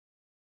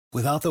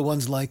Without the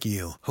ones like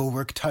you, who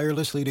work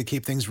tirelessly to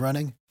keep things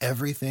running,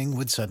 everything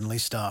would suddenly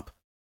stop.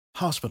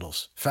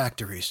 Hospitals,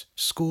 factories,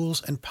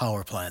 schools, and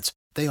power plants,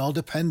 they all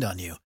depend on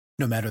you.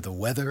 No matter the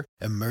weather,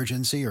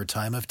 emergency, or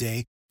time of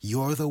day,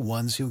 you're the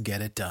ones who get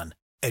it done.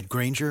 At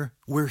Grainger,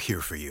 we're here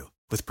for you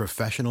with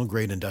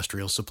professional-grade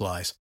industrial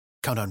supplies.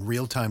 Count on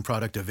real-time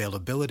product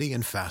availability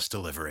and fast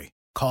delivery.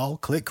 Call,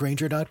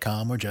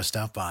 clickgrainger.com, or just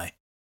stop by.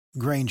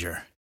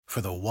 Grainger, for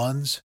the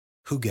ones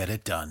who get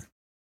it done.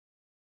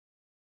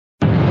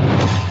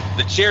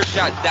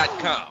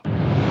 TheChairShot.com.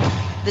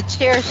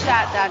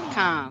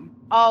 TheChairShot.com.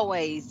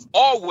 Always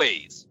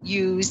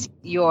use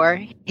your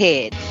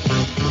head.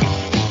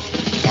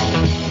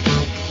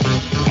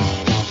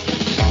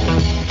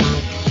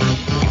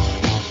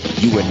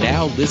 You are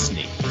now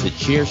listening to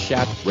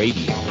Chairshot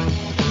Radio.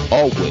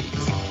 Always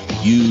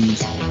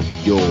use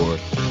your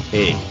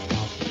head.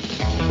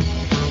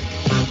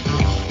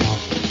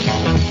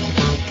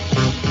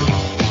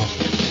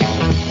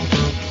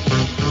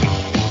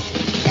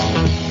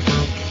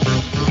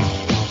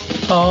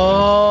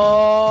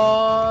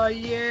 Oh,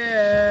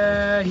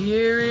 yeah,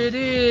 here it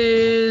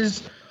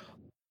is.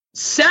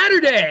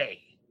 Saturday,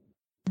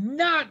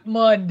 not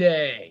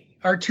Monday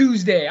or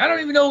Tuesday. I don't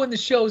even know when the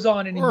show's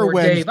on anymore,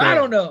 Dave. I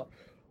don't know.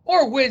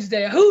 Or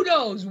Wednesday. Who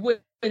knows when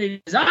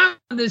it is? I'm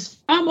on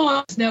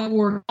this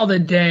network all the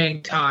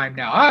dang time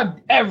now.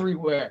 I'm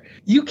everywhere.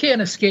 You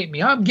can't escape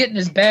me. I'm getting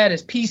as bad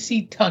as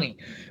PC Tunney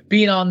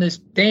being on this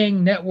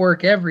dang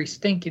network every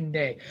stinking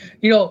day.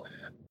 You know,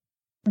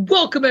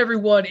 welcome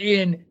everyone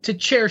in to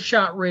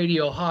Chairshot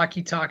Radio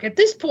Hockey Talk. At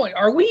this point,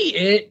 are we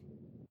it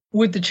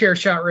with the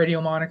Chairshot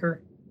Radio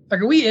moniker?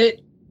 Like, are we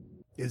it?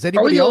 Is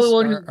anybody else?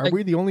 Are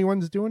we the only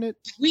ones doing it?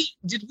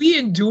 Did we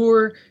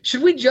endure?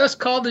 Should we just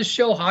call this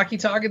show Hockey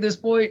Talk at this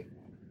point?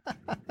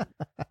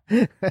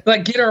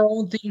 Like, get our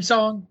own theme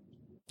song?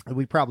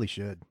 We probably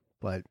should,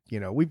 but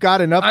you know, we've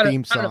got enough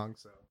theme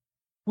songs. So.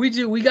 We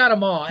do. We got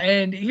them all.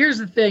 And here's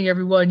the thing,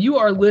 everyone. You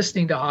are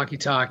listening to Hockey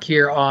Talk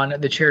here on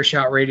the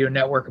Chairshot Radio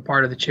Network, a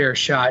part of the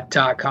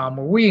Chairshot.com,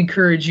 where we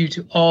encourage you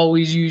to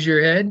always use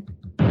your head.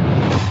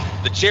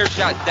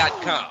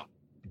 TheChairShot.com.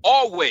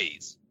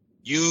 Always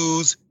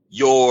use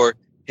your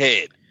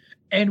head.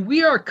 And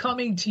we are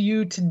coming to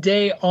you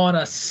today on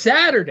a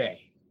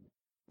Saturday,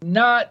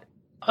 not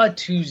a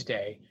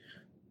Tuesday,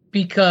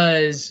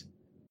 because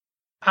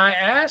I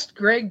asked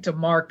Greg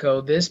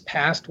DeMarco this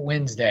past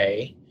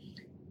Wednesday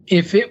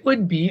if it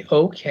would be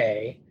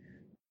okay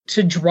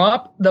to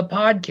drop the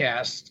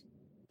podcast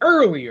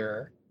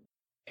earlier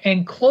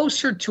and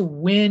closer to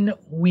when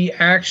we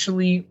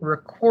actually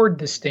record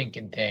the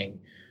stinking thing.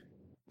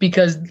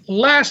 Because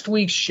last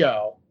week's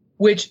show,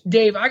 which,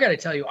 Dave, I got to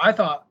tell you, I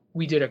thought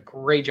we did a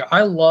great job.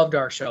 I loved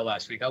our show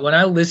last week. When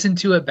I listened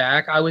to it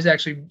back, I was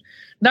actually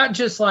not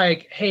just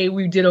like, hey,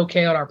 we did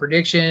okay on our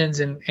predictions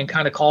and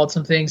kind of called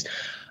some things.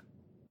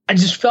 I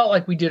just felt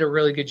like we did a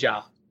really good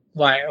job.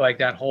 Like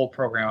that whole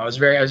program. I was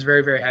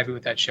very, very happy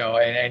with that show.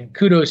 And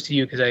kudos to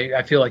you, because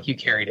I feel like you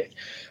carried it.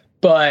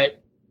 But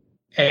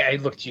I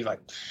looked at you like,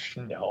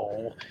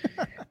 no.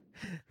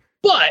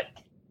 But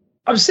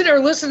I'm sitting there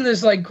listening to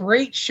this like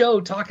great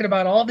show talking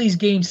about all these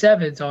Game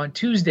 7s on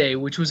Tuesday,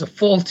 which was a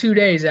full 2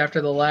 days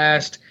after the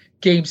last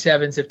Game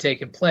 7s have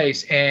taken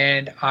place.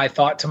 And I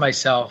thought to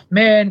myself,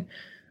 man,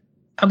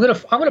 I'm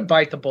gonna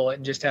bite the bullet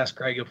and just ask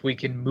Greg if we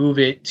can move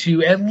it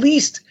to at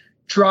least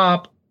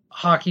drop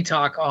Hockey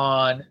Talk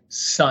on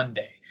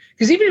Sunday.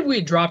 Because even if we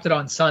had dropped it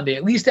on Sunday,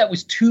 at least that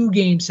was 2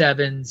 Game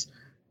 7s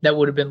that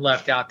would have been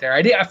left out there.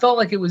 I felt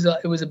like it was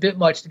a bit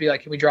much to be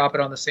like, can we drop it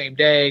on the same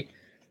day?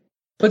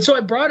 But so I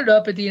brought it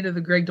up at the end of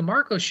the Greg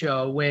DeMarco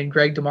show when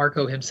Greg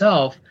DeMarco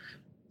himself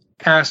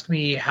asked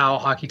me how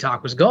Hockey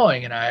Talk was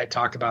going. And I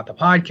talked about the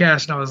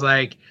podcast, and I was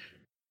like,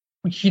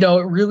 you know,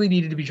 it really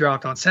needed to be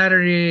dropped on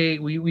Saturday.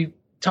 We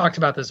talked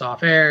about this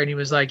off air, and he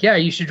was like, yeah,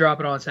 you should drop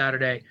it on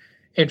Saturday.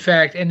 In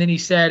fact, and then he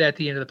said at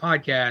the end of the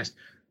podcast,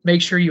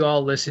 make sure you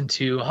all listen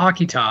to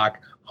Hockey Talk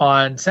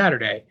on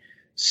Saturday.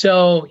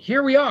 So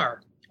here we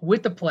are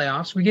with the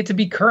playoffs. We get to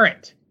be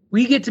current.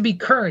 We get to be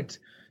current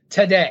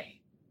today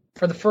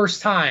for the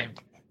first time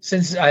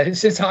since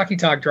Hockey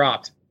Talk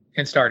dropped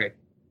and started.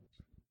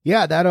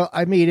 Yeah,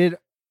 I mean it.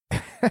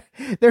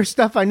 There's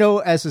stuff I know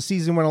as the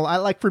season went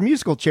along. Like for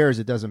musical chairs,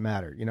 it doesn't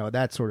matter, you know,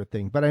 that sort of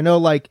thing. But I know,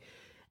 like,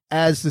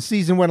 as the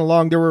season went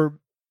along, there were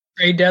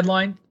trade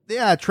deadline.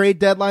 Yeah, trade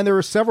deadline. There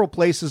were several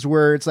places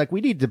where it's like, we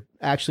need to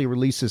actually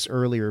release this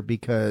earlier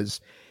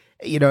because,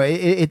 you know,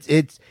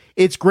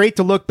 it's great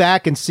to look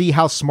back and see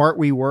how smart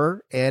we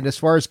were. And as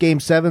far as Game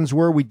 7s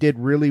were, we did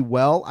really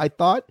well, I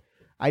thought.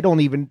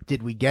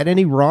 Did we get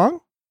any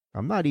wrong?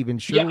 I'm not even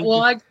sure. Yeah,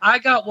 well, I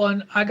got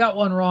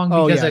one wrong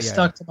because I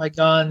stuck to my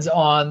guns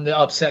on the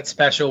upset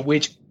special,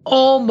 which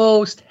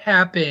almost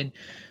happened.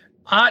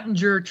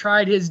 Ottinger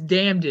tried his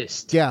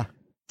damnedest. Yeah.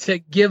 To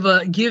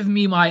give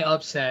me my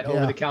upset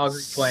over the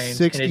Calgary Flames.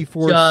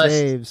 64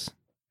 saves.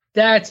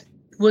 That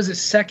was it,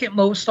 second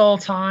most all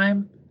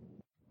time,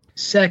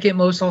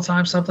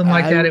 something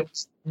like that. It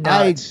was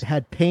nuts. I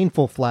had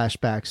painful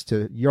flashbacks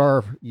to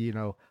your,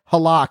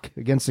 Halak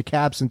against the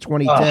Caps in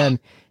 2010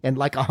 and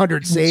like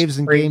 100 saves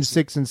in games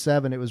 6 and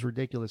 7. It was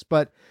ridiculous.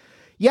 But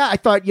yeah, I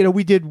thought,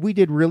 we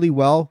did really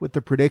well with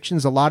the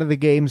predictions. A lot of the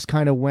games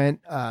kind of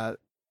went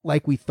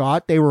like we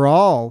thought. They were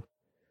all,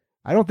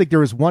 I don't think there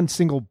was one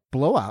single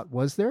blowout,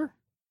 was there?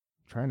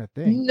 I'm trying to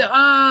think.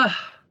 I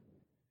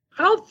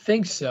don't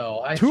think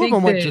so. Two of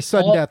them went to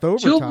sudden death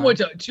overtime. Two of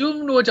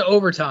them went to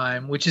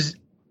overtime, which is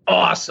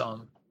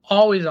awesome.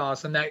 Always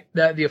awesome.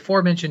 That the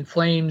aforementioned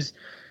Flames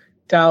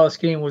Dallas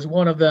game was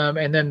one of them,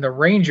 and then the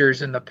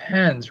Rangers and the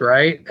Pens,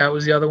 right? That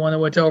was the other one that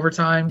went to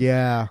overtime.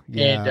 Yeah.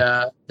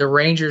 And the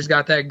Rangers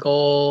got that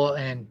goal,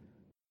 and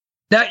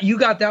that you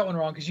got that one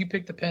wrong because you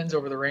picked the Pens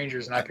over the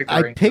Rangers, and I picked the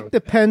Rangers. I picked the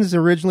Pens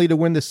originally to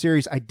win the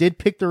series. I did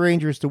pick the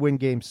Rangers to win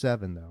Game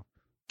 7, though.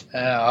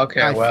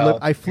 Okay.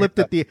 I flipped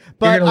at the,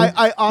 but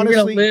I honestly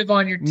you're gonna live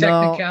on your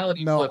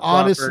technicality. No,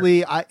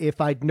 honestly, if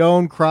I'd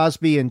known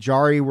Crosby and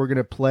Jari were going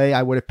to play,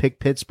 I would have picked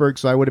Pittsburgh,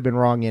 so I would have been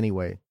wrong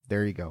anyway.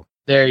 There you go.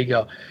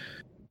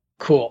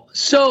 Cool.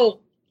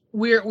 So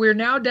we're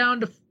now down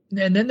to,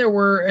 and then there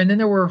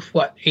were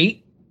what,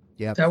 8?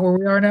 Yeah. Is that where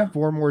we are now?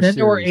 4 more. Then series.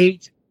 there were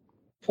 8.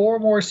 4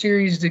 more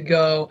series to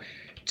go.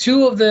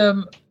 2 of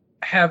them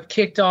have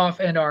kicked off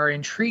and are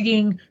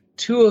intriguing.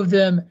 2 of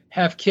them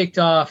have kicked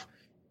off,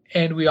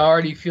 and we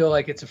already feel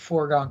like it's a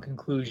foregone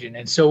conclusion.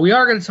 And so we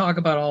are going to talk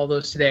about all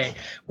those today.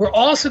 We're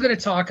also going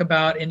to talk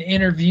about an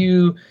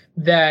interview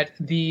that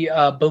the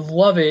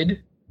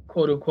beloved,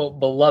 quote unquote,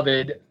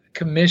 beloved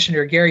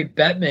Commissioner Gary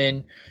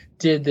Bettman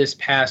did this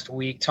past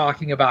week,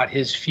 talking about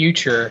his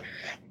future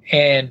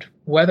and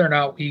whether or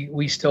not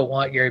we still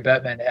want Gary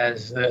Bettman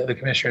as the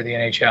commissioner of the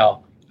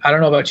NHL. I don't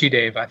know about you,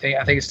 Dave. I think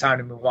it's time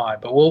to move on,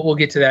 but we'll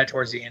get to that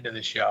towards the end of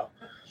the show.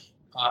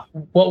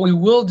 What we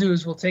will do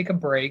is we'll take a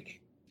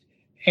break,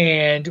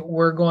 and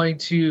we're going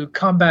to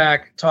come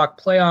back, talk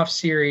playoff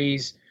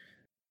series,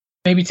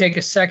 maybe take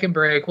a second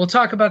break. We'll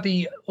talk about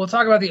the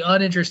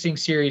uninteresting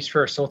series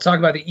first. So we'll talk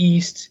about the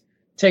East,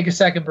 take a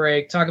second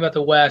break, talk about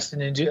the West,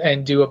 and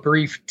then do a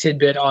brief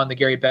tidbit on the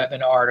Gary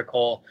Bettman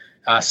article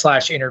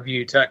 /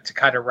 interview to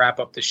kind of wrap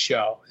up the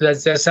show.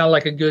 Does that sound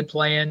like a good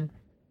plan?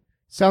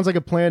 Sounds like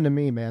a plan to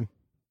me, man.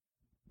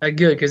 Good,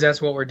 because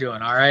that's what we're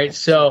doing. All right.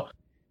 So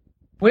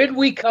when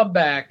we come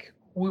back,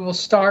 we will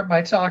start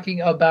by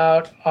talking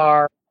about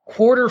our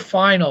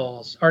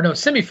semifinals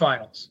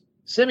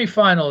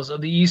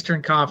of the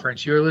Eastern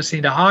Conference. You're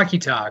listening to Hockey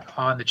Talk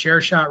on the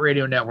Chairshot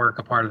Radio Network,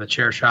 a part of the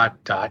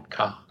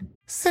Chairshot.com.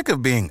 Sick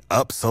of being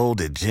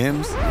upsold at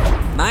gyms?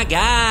 My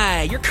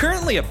guy, you're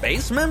currently a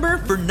base member?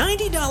 For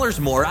 $90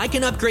 more, I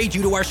can upgrade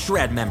you to our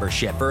Shred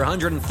membership. For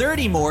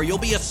 $130 more, you'll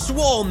be a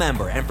Swole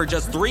member. And for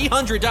just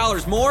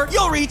 $300 more,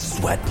 you'll reach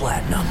Sweat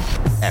Platinum.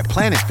 At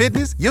Planet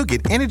Fitness, you'll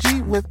get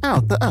energy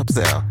without the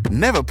upsell.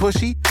 Never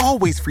pushy,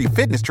 always free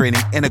fitness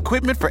training and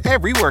equipment for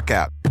every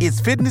workout. It's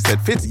fitness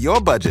that fits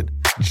your budget.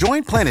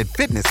 Join Planet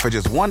Fitness for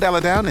just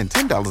 $1 down and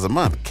 $10 a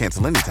month.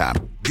 Cancel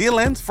anytime. Deal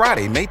ends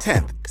Friday, May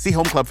 10th. See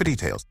Home Club for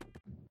details.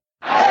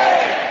 8, 7,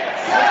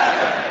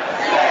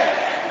 6,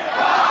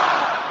 5,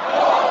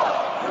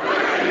 4, 3,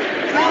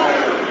 2,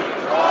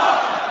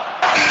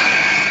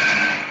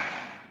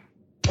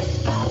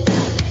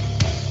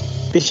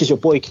 1. This is your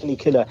boy Kenny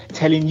Killer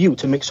telling you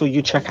to make sure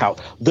you check out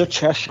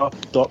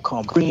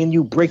thechairshot.com, bringing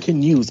you breaking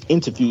news,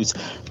 interviews,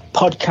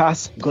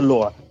 podcasts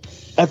galore,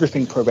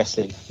 everything pro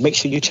wrestling. Make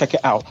sure you check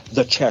it out,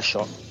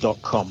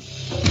 thechairshot.com.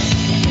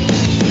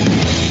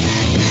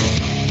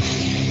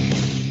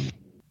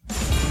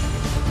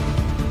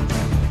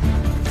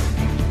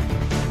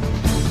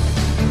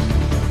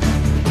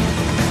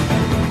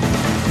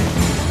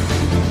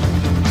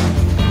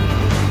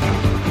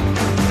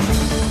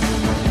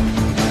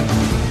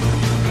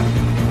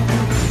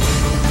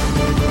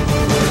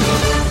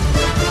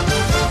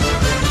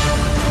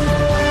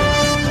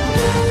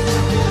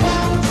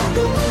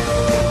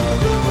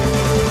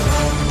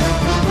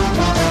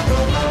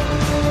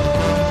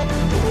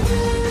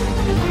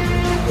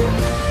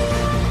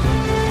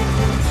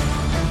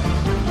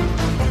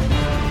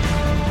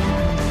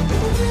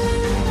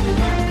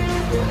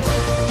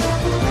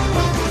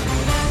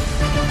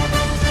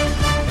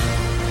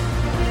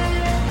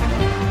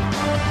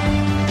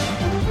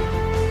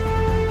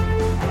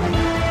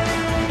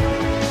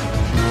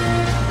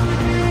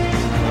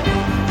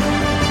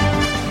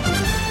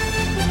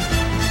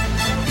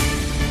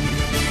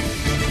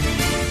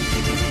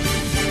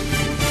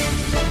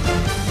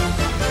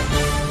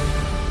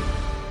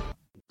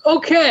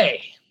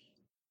 Okay,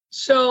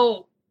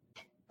 so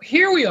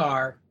here we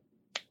are,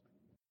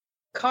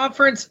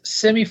 conference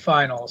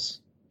semifinals.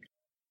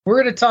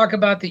 We're going to talk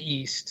about the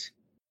East,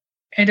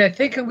 and I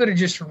think I'm going to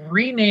just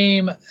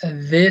rename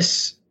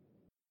this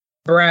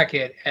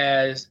bracket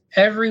as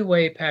Every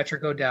Way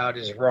Patrick O'Dowd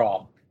is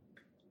Wrong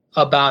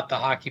about the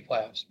hockey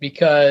playoffs,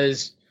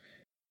 because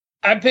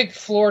I picked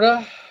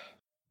Florida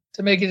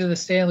to make it to the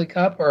Stanley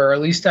Cup, or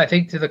at least I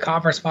think to the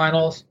conference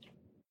finals.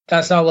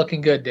 That's not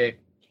looking good, Dave.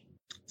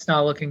 It's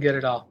not looking good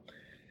at all.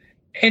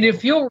 And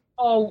if you'll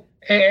recall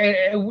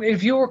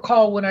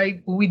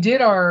when we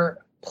did our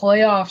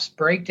playoffs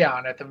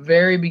breakdown at the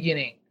very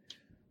beginning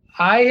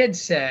I had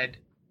said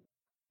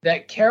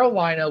that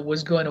Carolina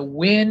was going to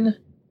win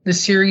the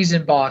series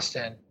in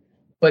Boston,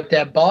 but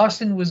that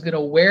Boston was going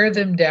to wear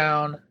them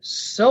down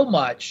so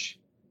much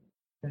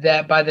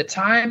that by the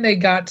time they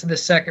got to the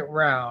second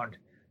round,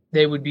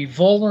 they would be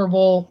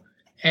vulnerable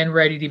and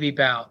ready to be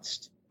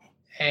bounced.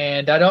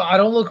 And I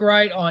don't look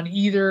right on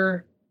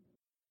either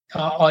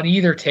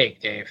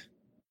take, Dave.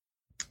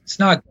 It's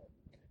not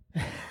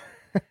good.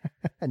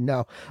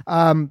 No.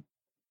 But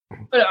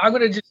I'm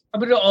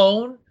gonna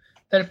own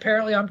that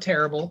apparently I'm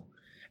terrible,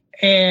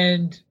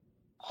 and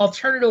I'll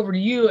turn it over to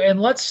you.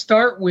 And let's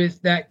start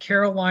with that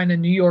Carolina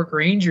New York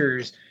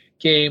Rangers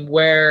game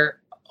where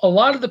a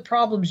lot of the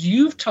problems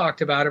you've talked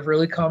about have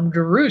really come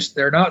to roost.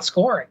 They're not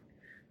scoring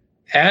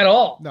at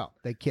all. No,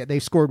 they can't. They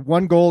scored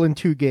 1 goal in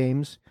 2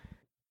 games.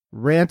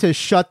 Ranta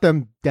shut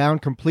them down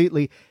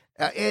completely.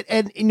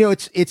 And you know,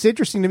 it's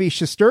interesting to me.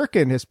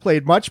 Shesterkin has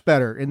played much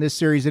better in this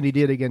series than he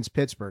did against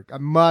Pittsburgh. A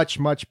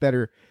much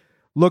better.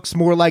 Looks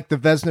more like the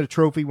Vezina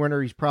Trophy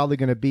winner he's probably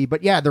going to be.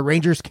 But yeah, the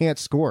Rangers can't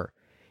score,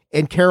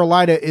 and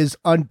Carolina is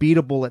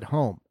unbeatable at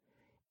home,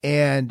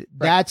 and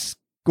that's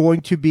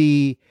going to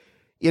be.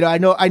 You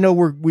know, I know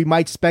we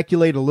might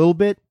speculate a little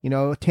bit. You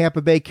know,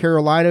 Tampa Bay,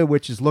 Carolina,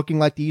 which is looking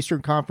like the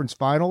Eastern Conference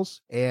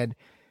Finals, and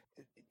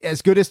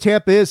as good as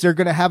Tampa is, they're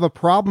going to have a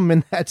problem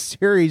in that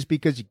series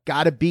because you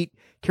got to beat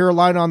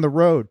Carolina on the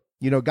road.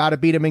 You know, got to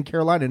beat them in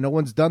Carolina. No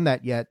one's done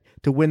that yet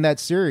to win that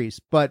series.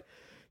 But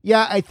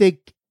yeah, I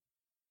think,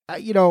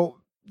 you know,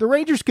 the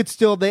Rangers could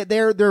still,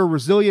 they're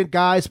resilient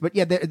guys, but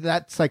yeah,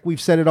 that's like we've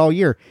said it all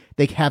year.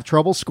 They have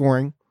trouble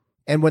scoring.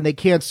 And when they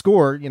can't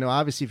score, you know,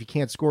 obviously if you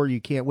can't score,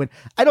 you can't win.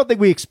 I don't think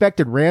we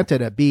expected Ranta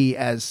to be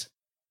as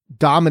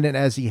dominant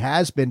as he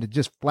has been, to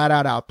just flat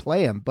out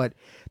outplay him. But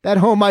that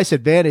home ice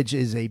advantage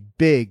is a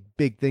big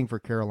thing for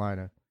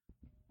Carolina.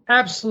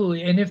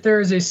 Absolutely. And if there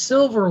is a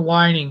silver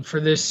lining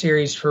for this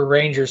series for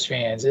Rangers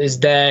fans, is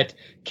that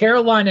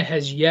Carolina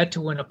has yet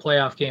to win a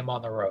playoff game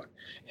on the road.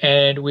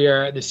 And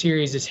the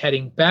series is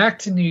heading back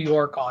to New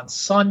York on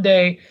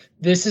Sunday.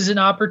 This is an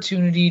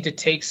opportunity to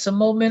take some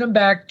momentum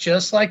back,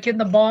 just like in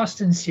the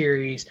Boston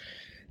series.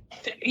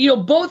 You know,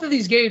 both of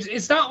these games,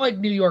 it's not like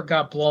New York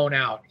got blown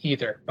out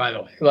either, by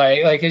the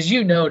way. Like as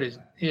you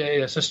noted,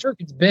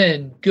 Shesterkin's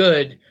been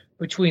good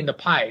between the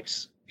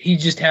pipes. He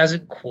just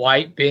hasn't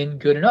quite been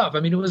good enough. I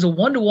mean, it was a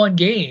 1-1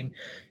 game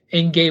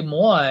in game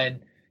 1,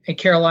 and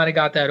Carolina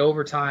got that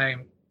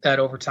overtime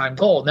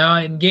goal. Now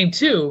in game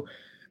 2,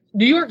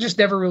 New York just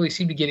never really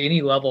seemed to get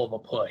any level of a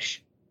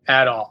push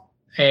at all.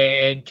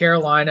 And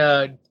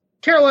Carolina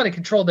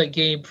controlled that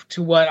game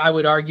to what I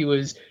would argue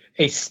is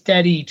a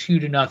steady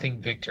 2-0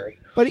 victory.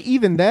 But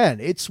even then,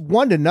 it's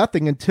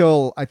 1-0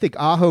 until I think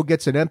Aho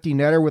gets an empty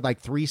netter with like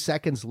 3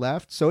 seconds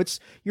left. So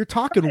you're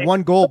talking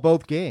 1 goal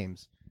both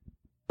games.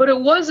 But it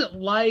wasn't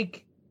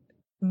like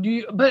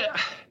but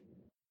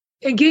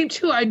in game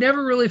 2, I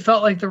never really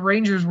felt like the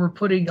Rangers were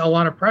putting a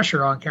lot of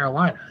pressure on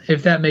Carolina,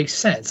 if that makes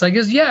sense. Like, it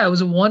was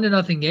a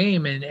 1-0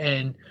 game,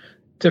 and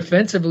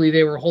defensively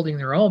they were holding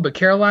their own, but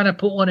Carolina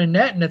put one in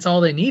net, and that's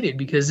all they needed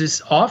because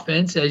this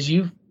offense, as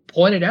you've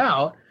pointed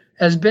out,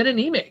 has been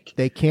anemic.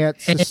 They can't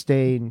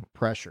sustain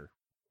pressure.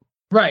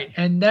 Right,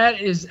 and that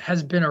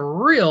has been a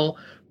real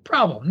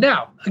problem.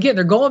 Now, again,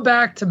 they're going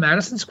back to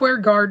Madison Square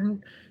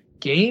Garden,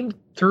 game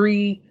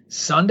 3,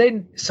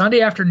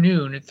 Sunday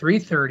afternoon at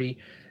 3:30.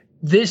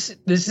 This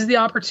is the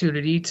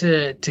opportunity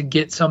to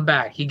get some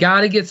back. You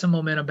got to get some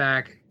momentum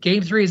back.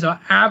 Game 3 is an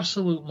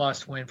absolute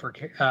must win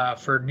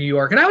for New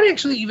York, and I would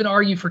actually even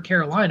argue for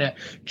Carolina,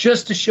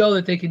 just to show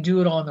that they can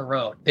do it on the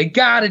road. They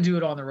got to do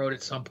it on the road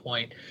at some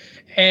point.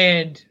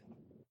 And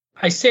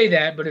I say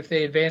that, but if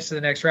they advance to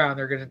the next round,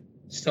 they're going to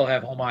still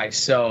have home ice.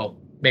 So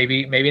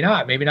maybe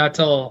not. Maybe not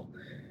till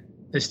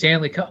the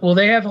Stanley Cup. Will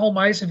they have home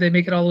ice if they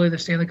make it all the way to the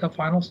Stanley Cup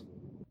Finals?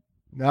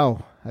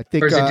 No, I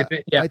think.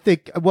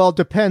 Well, it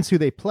depends who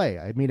they play.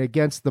 I mean,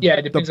 against the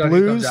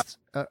Blues,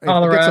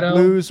 Colorado, the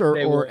Blues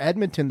or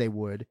Edmonton, they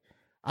would.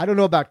 I don't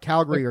know about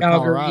Calgary or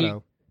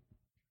Colorado.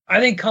 I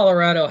think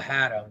Colorado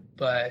had them,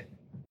 but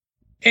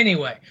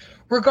anyway,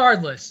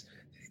 regardless,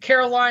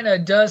 Carolina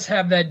does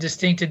have that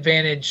distinct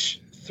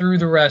advantage through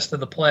the rest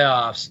of the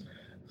playoffs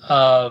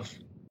of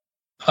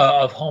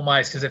home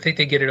ice, because I think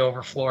they get it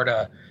over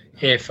Florida.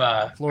 Does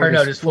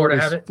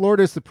Florida have it?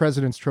 Florida's the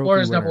President's Trophy.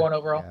 Florida's winner. number 1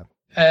 overall. Yeah.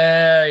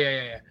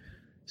 Yeah.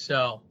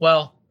 So,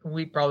 well,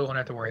 we probably won't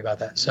have to worry about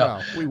that. So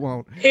no, we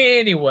won't.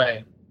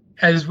 Anyway,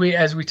 as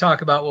we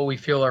talk about what we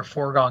feel are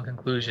foregone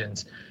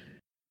conclusions.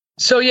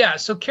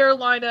 So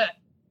Carolina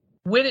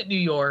win at New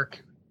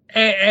York,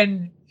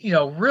 and you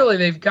know, really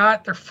they've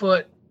got their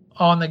foot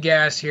on the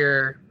gas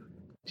here,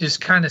 just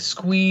kind of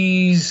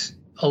squeeze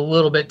a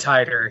little bit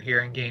tighter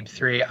here in game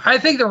 3. I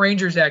think the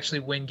Rangers actually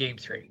win game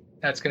 3.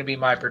 That's going to be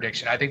my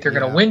prediction. I think they're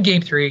going to win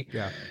game 3.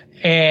 Yeah.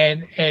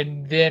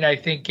 And then I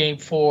think game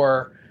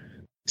 4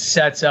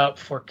 sets up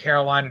for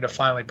Carolina to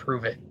finally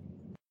prove it.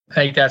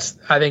 I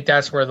think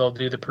that's where they'll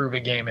do the prove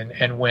it game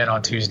and win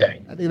on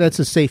Tuesday. I think that's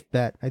a safe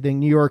bet. I think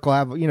New York will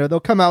have, they'll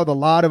come out with a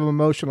lot of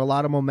emotion, a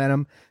lot of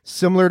momentum,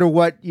 similar to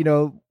what,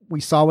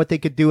 We saw what they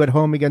could do at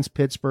home against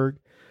Pittsburgh.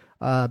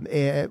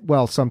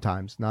 Well,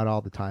 sometimes, not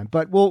all the time,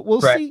 but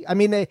we'll see. I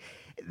mean,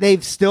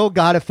 they've still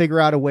got to figure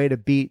out a way to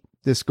beat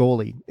this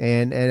goalie.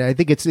 And I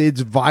think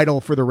it's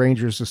vital for the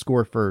Rangers to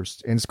score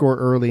first and score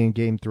early in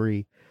game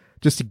 3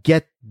 just to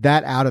get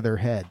that out of their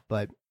head.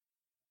 But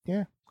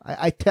yeah,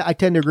 I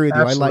tend to agree with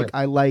you.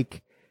 I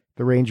like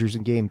the Rangers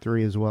in game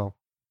 3 as well.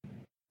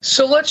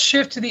 So let's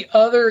shift to the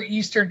other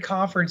Eastern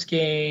Conference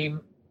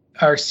game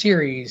or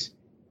series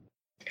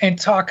and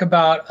talk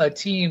about a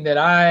team that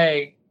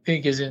I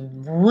think is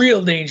in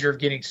real danger of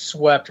getting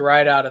swept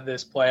right out of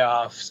this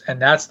playoffs, and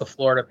that's the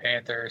Florida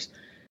Panthers.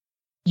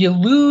 You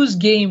lose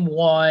game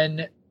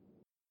 1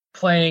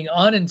 playing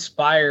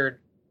uninspired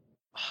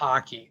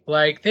hockey.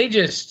 Like, they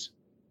just,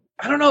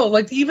 I don't know,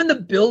 like even the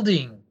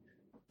building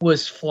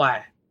was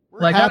flat.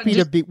 We're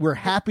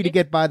happy to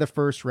get by the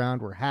first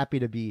round. We're happy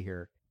to be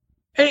here.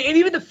 And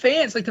even the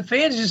fans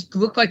just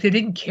looked like they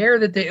didn't care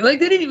that they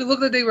didn't even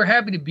look like they were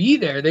happy to be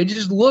there. They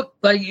just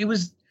looked like it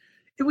was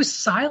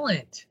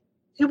silent.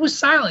 It was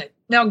silent.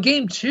 Now,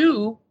 game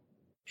 2,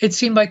 it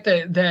seemed like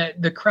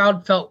the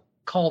crowd felt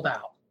called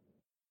out,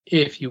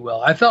 if you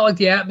will. I felt like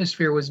the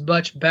atmosphere was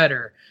much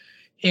better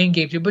in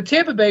game 2. But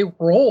Tampa Bay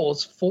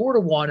rolls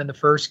 4-1 in the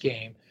first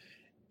game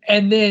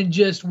and then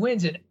just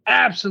wins an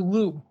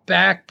absolute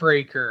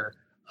backbreaker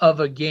of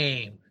a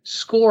game,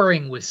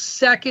 scoring with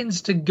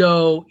seconds to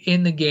go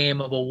in the game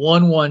of a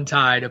 1-1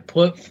 tie to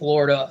put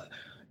Florida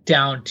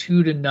down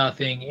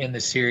 2-0 in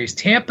the series.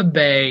 Tampa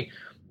Bay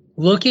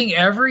looking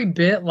every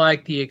bit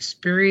like the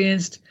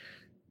experienced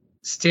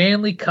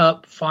Stanley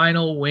Cup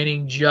final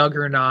winning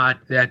juggernaut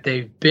that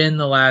they've been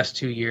the last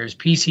 2 years.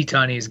 PC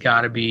Tunney's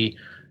got to be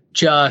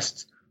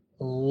just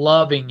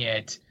loving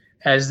it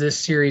as this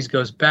series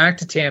goes back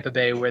to Tampa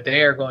Bay, where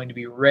they are going to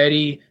be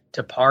ready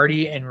to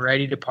party and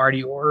ready to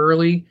party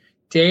early.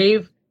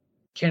 Dave,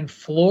 can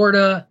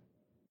Florida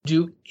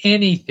do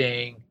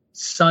anything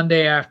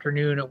Sunday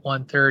afternoon at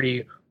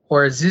 1:30,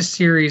 or is this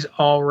series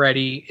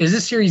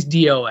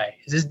DOA?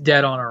 Is this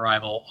dead on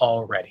arrival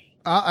already?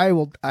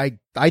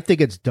 I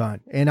think it's done.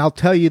 And I'll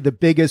tell you the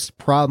biggest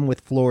problem with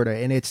Florida,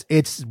 and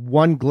it's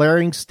one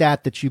glaring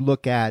stat that you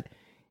look at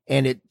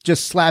and it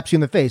just slaps you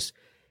in the face.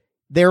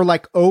 They're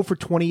like 0 for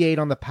 28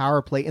 on the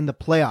power play in the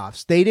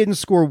playoffs. They didn't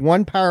score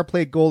one power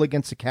play goal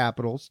against the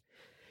Capitals.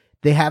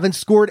 They haven't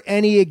scored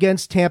any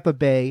against Tampa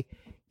Bay.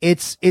 I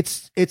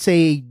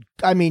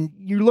mean,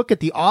 you look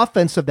at the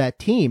offense of that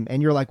team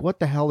and you're like,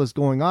 what the hell is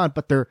going on?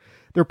 But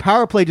their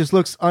power play just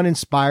looks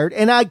uninspired.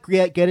 And I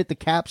get it. The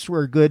Caps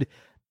were a good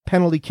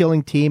penalty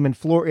killing team,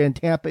 and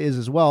Tampa is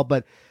as well.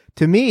 But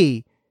to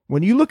me,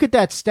 when you look at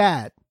that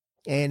stat,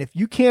 and if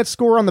you can't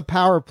score on the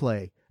power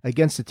play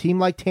against a team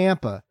like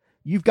Tampa,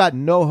 you've got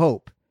no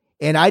hope.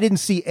 And I didn't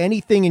see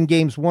anything in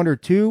games 1 or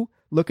 2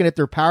 looking at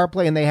their power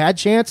play, and they had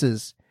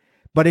chances,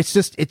 but it's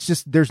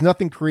just, there's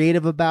nothing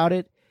creative about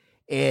it.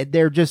 And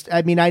they're just,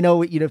 I mean, I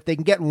know, if they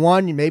can get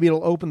one, maybe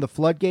it'll open the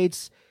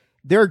floodgates.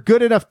 They're a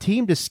good enough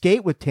team to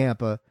skate with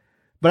Tampa,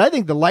 but I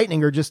think the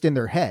Lightning are just in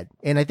their head.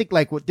 And I think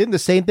didn't the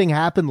same thing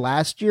happen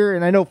last year?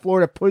 And I know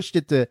Florida pushed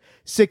it to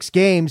 6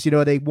 games.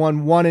 They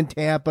won 1 in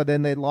Tampa,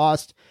 then they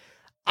lost.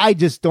 I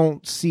just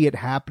don't see it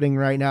happening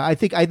right now. I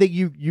think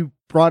you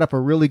brought up a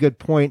really good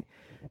point.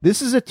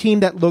 This is a team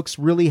that looks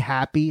really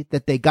happy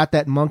that they got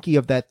that monkey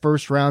of that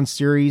first round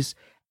series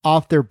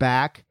off their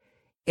back,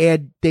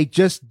 and they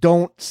just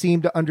don't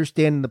seem to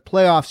understand in the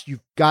playoffs.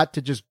 You've got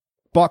to just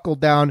buckle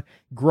down,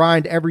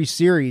 grind every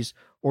series,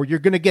 or you're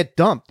going to get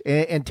dumped.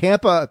 And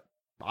Tampa,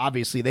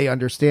 obviously, they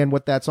understand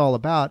what that's all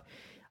about.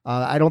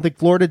 I don't think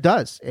Florida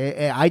does.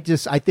 I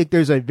think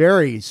there's a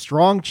very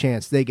strong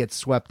chance they get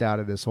swept out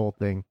of this whole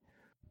thing.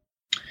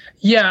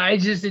 Yeah,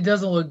 it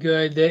doesn't look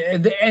good.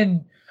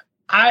 And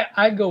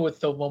I go with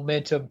the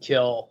momentum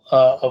kill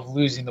of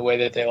losing the way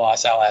that they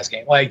lost that last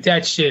game. Like,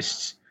 that's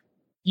just,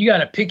 you got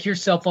to pick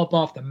yourself up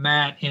off the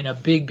mat in a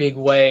big, big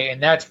way,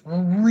 and that's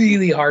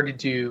really hard to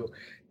do.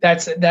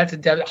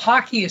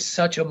 Hockey is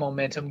such a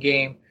momentum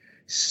game,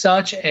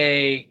 such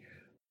a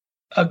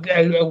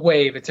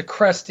wave. It's a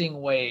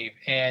cresting wave,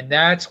 and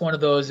that's one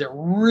of those that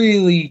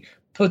really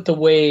put the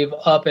wave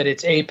up at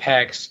its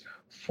apex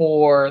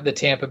for the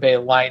Tampa Bay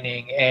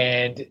Lightning,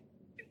 and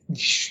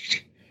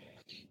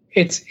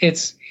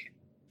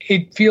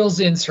it feels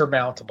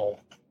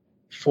insurmountable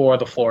for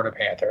the Florida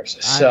Panthers.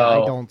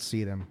 So I don't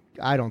see them.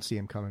 I don't see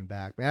him coming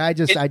back, man. I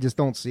just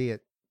don't see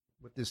it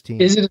with this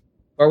team.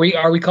 Are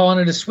we calling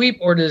it a sweep,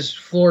 or does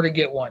Florida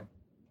get one?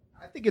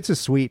 I think it's a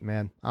sweep,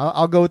 man.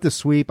 I'll go with the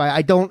sweep.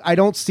 I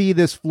don't see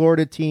this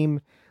Florida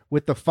team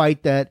with the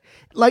fight that,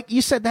 like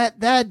you said,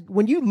 that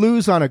when you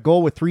lose on a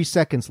goal with 3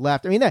 seconds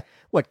left, I mean,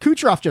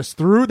 Kucherov just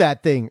threw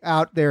that thing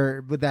out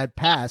there with that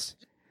pass.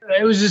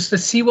 It was just to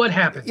see what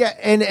happens. Yeah,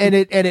 and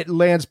it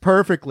lands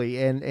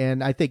perfectly.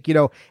 And I think,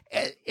 and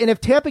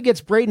if Tampa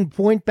gets Braden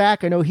Point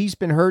back, I know he's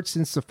been hurt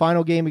since the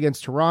final game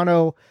against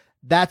Toronto.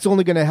 That's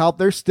only going to help.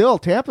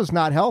 Tampa's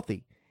not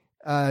healthy.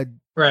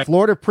 Right.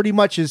 Florida pretty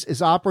much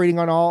is operating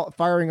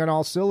firing on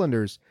all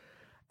cylinders.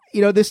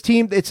 this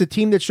team, it's a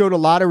team that showed a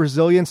lot of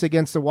resilience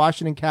against the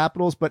Washington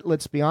Capitals, but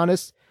let's be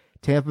honest,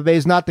 Tampa Bay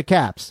is not the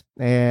Caps.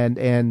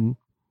 And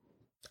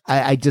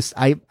I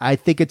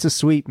think it's a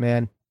sweep,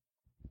 man.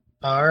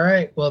 All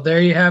right. Well,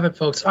 there you have it,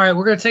 folks. All right.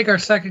 We're going to take our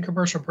second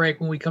commercial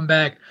break. When we come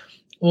back,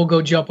 we'll go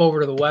jump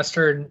over to the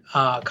Western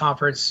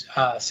Conference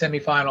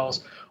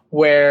semifinals,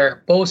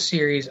 where both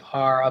series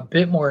are a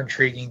bit more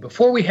intriguing.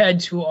 Before we head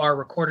to our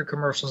recorded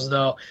commercials,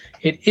 though,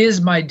 it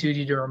is my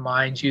duty to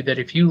remind you that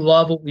if you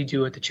love what we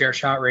do at the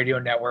Chairshot Radio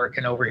Network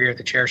and over here at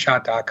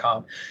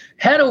thechairshot.com,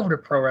 head over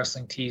to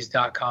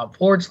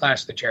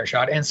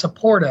prowrestlingtees.com/thechairshot and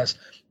support us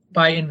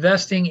by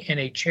investing in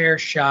a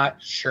Chairshot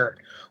shirt.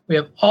 We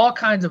have all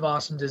kinds of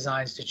awesome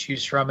designs to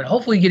choose from, and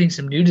hopefully getting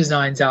some new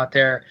designs out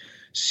there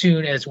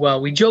soon as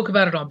well. We joke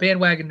about it on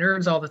Bandwagon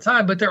Nerds all the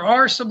time, but there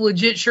are some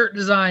legit shirt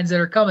designs that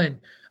are coming.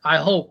 I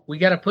hope we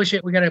got to push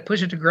it. We got to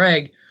push it to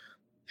Greg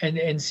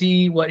and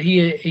see what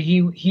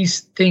he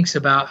thinks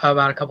about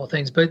a couple of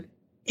things. But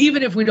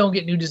even if we don't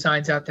get new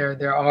designs out there,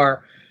 there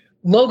are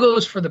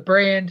logos for the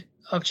brand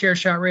of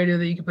Chairshot Radio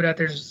that you can put out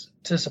there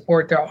to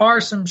support. There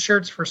are some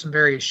shirts for some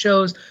various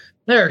shows.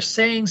 There are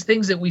sayings,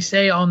 things that we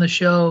say on the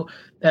show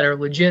that are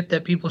legit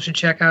that people should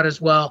check out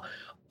as well.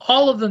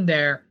 All of them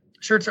there.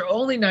 Shirts are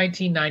only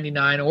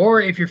 $19.99,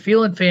 or if you're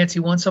feeling fancy,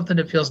 want something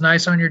that feels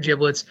nice on your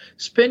giblets,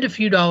 spend a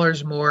few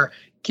dollars more,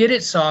 get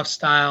it soft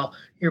style.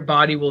 Your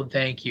body will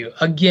thank you.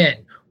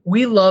 Again,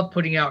 we love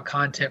putting out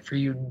content for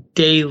you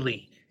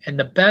daily, and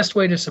the best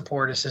way to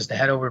support us is to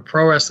head over to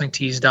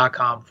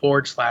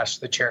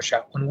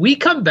prowrestlingtees.com/thechairshot. When we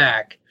come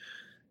back,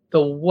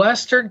 the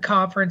Western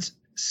Conference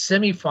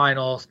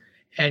semifinals,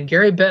 and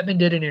Gary Bettman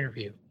did an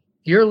interview.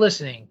 You're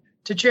listening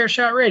to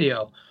Chairshot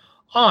Radio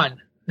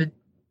on the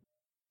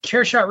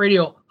Chairshot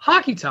Radio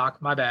Hockey Talk,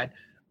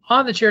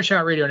 on the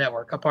Chairshot Radio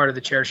Network, a part of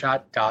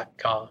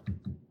thechairshot.com.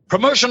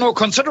 Promotional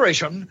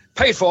consideration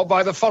paid for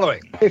by the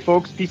following. Hey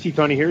folks, PC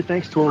Tony here.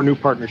 Thanks to our new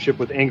partnership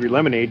with Angry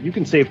Lemonade, you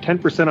can save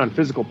 10% on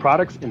physical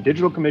products and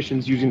digital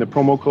commissions using the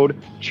promo code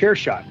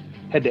ChairShot.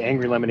 Head to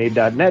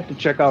angrylemonade.net to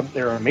check out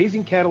their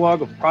amazing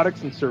catalog of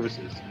products and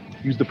services.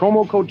 Use the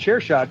promo code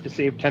ChairShot to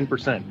save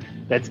 10%.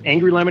 That's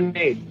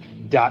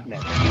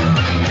angrylemonade.net.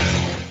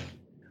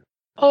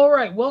 All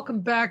right,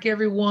 welcome back,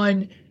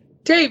 everyone.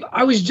 Dave,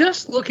 I was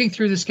just looking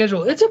through the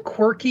schedule. It's a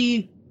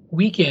quirky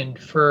weekend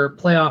for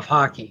playoff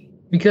hockey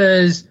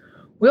because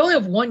we only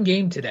have one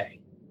game tonight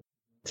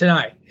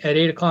at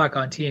 8 o'clock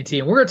on TNT.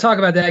 And we're going to talk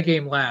about that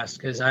game last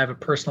because I have a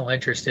personal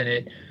interest in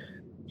it,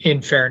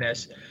 in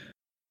fairness.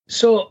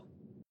 So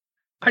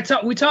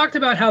we talked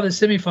about how the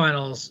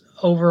semifinals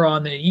over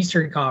on the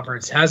Eastern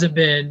Conference hasn't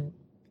been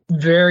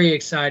very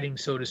exciting,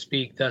 so to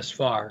speak, thus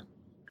far.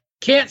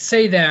 Can't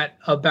say that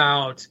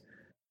about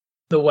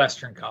the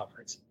Western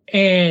Conference.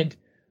 And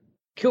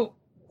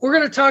we're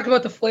going to talk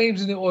about the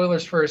Flames and the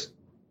Oilers first.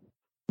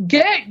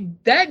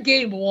 That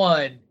game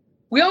one,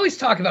 we always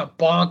talk about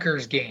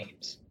bonkers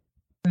games.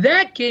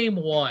 That game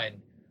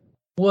one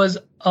was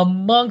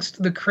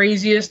amongst the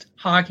craziest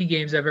hockey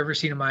games I've ever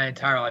seen in my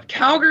entire life.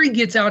 Calgary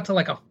gets out to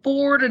like a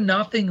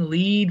 4-0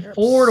 lead,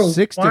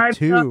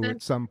 6-2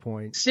 at some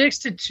point.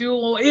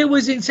 6-2. It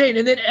was insane.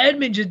 And then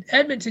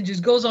Edmonton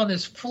just goes on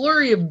this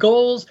flurry of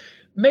goals,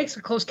 makes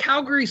it close.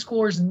 Calgary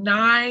scores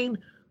 9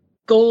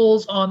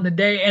 goals on the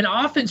day, and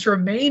offense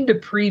remained a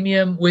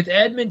premium with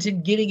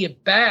Edmonton getting a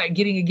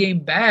game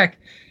back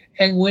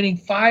and winning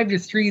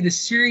 5-3. The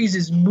series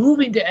is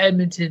moving to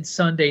Edmonton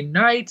Sunday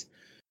night.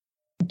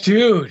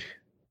 Dude,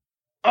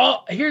 here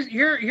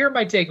are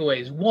my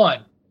takeaways.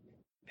 One,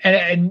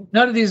 and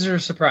none of these are a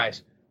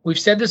surprise. We've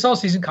said this all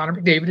season. Connor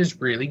McDavid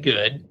is really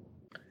good.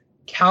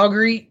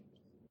 Calgary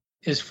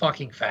is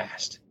fucking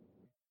fast.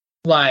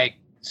 Like,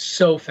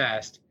 so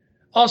fast.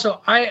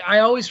 Also, I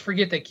always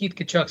forget that Keith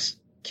Tkachuk's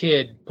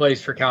kid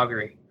plays for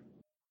Calgary.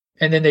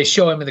 And then they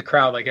show him in the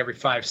crowd like every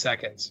 5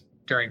 seconds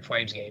during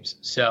Flames games.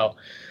 So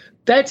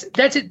that's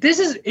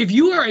it. If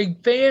you are a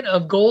fan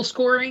of goal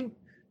scoring,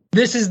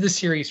 this is the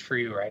series for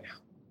you right now.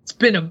 It's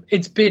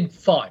been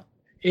fun.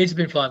 It's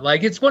been fun.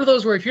 Like, it's one of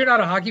those where if you're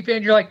not a hockey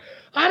fan, you're like,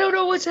 I don't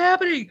know what's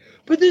happening,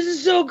 but this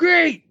is so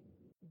great.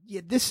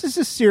 Yeah, this is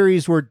a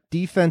series where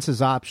defense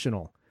is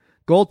optional.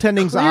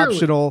 Goaltending's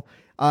optional.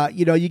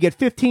 You get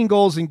 15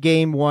 goals in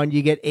game one.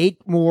 You get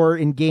 8 more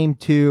in game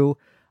two.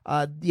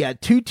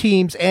 2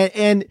 teams.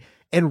 And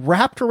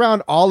wrapped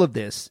around all of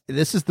this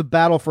is the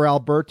battle for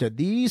Alberta.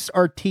 These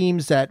are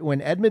teams that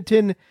when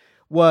Edmonton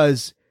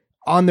was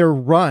on their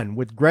run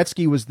with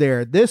Gretzky was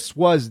there, this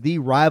was the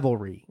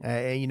rivalry.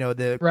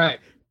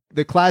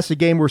 The classic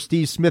game where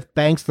Steve Smith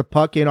banks the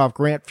puck in off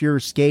Grant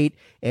Fuhr's skate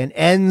and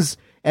ends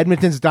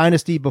Edmonton's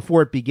dynasty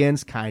before it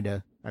begins, kind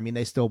of. I mean,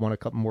 they still won a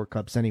couple more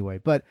cups anyway,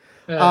 but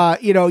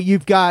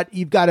you've got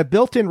a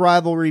built-in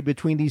rivalry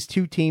between these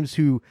two teams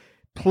who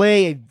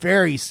play a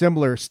very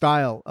similar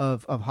style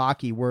of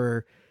hockey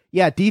where,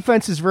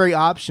 defense is very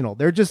optional.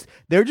 They're just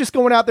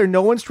going out there.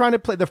 No one's trying to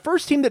play. The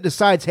first team that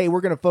decides, hey,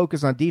 we're going to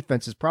focus on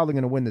defense is probably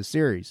going to win the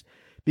series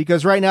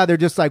because right now they're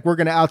just like, we're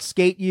going to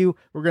outskate you.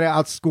 We're going to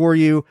outscore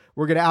you.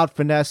 We're going to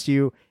out-finesse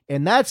you.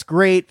 And that's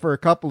great for a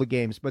couple of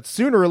games. But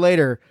sooner or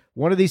later,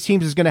 one of these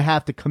teams is going to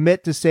have to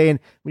commit to saying,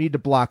 we need to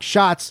block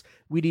shots.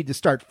 We need to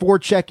start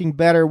forechecking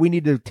better. We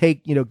need to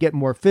get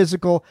more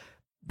physical.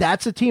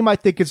 That's a team I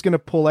think is going to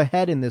pull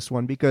ahead in this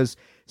one because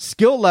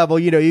skill level,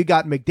 you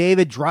got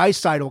McDavid.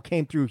 Draisaitl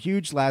came through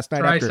huge last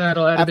night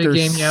after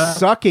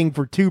sucking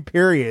for 2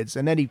 periods,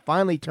 and then he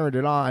finally turned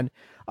it on.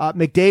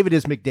 McDavid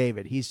is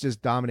McDavid. He's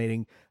just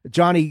dominating.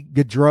 Johnny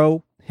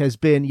Gaudreau has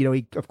been, he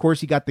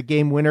got the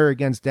game winner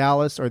against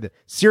Dallas, or the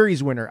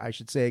series winner, I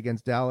should say,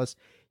 against Dallas.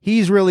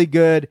 He's really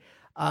good.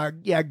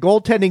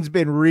 Goaltending's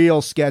been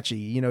real sketchy.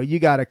 You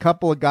got a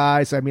couple of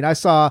guys. I mean,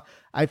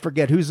 I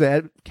forget who's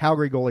the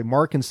Calgary goalie,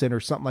 Markinson or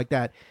something like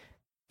that.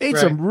 Made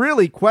some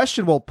really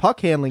questionable puck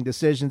handling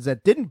decisions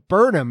that didn't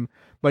burn him,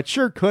 but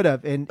sure could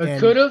have.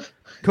 Could have.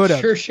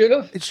 Sure should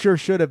have. It sure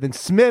should have. And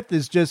Smith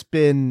has just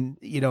been,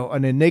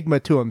 an enigma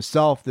to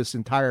himself this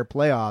entire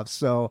playoffs.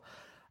 So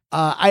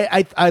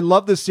I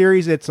love the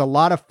series. It's a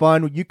lot of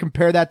fun. You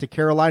compare that to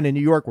Carolina and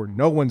New York, where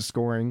no one's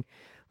scoring.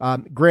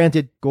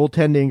 Granted,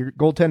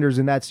 goaltenders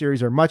in that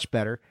series are much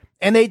better,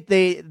 and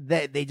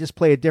they just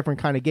play a different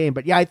kind of game.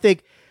 But yeah, I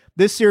think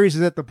this series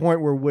is at the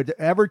point where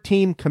whatever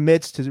team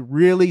commits to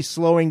really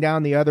slowing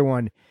down the other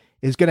one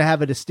is going to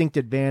have a distinct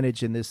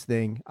advantage in this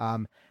thing.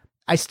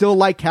 I still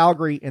like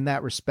Calgary in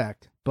that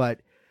respect, but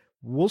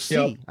we'll see.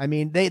 Yep. I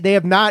mean, they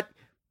have not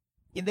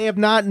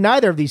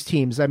neither of these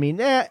teams. I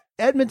mean,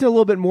 Edmonton a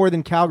little bit more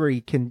than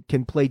Calgary can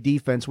play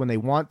defense when they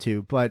want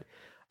to, but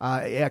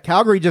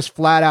Calgary just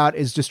flat out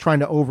is just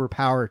trying to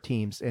overpower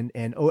teams and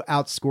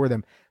outscore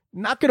them.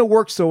 Not going to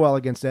work so well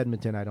against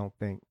Edmonton, I don't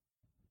think.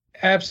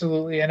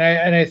 Absolutely, and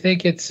I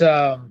think it's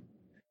I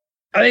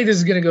think this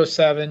is going to go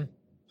 7.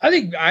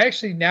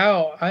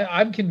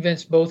 I'm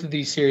convinced both of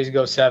these series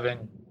go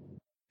 7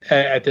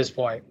 at this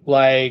point.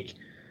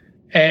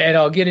 And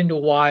I'll get into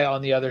why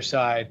on the other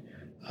side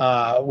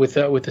with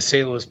the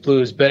St. Louis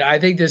Blues. But I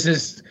think this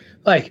is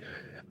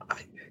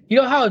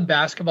how in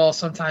basketball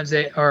sometimes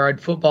or in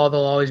football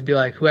they'll always be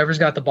like, whoever's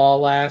got the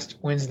ball last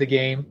wins the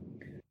game.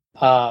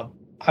 I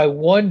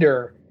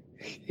wonder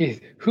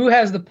who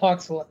has the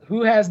puck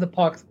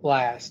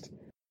last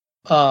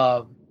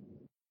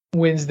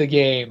wins the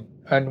game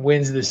and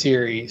wins the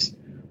series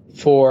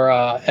for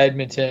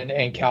Edmonton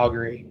and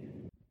Calgary.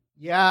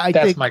 Yeah, I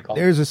think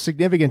there's a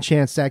significant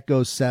chance that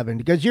goes 7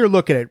 because you're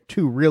looking at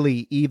 2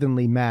 really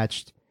evenly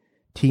matched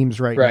teams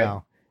right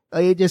now.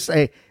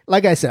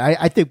 Like I said,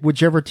 I think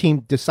whichever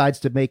team decides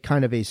to make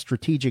kind of a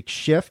strategic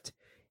shift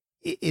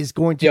is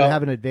going to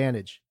have an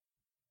advantage.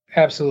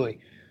 Absolutely.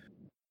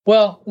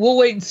 Well, we'll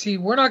wait and see.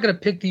 We're not going to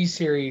pick these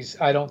series,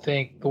 I don't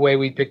think, the way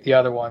we picked the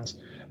other ones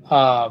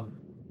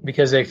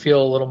because they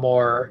feel a little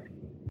more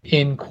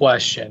in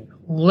question.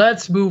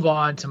 Let's move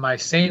on to my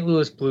St.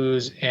 Louis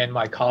Blues and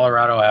my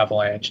Colorado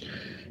Avalanche.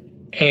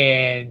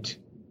 And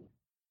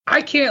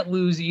I can't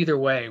lose either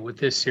way with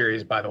this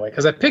series, by the way,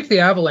 because I picked the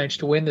Avalanche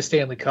to win the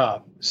Stanley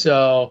Cup.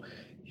 So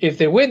if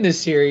they win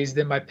this series,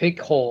 then my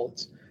pick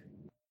holds.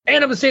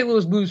 And I'm a St.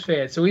 Louis Blues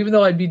fan, so even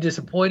though I'd be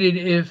disappointed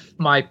if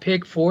my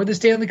pick for the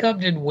Stanley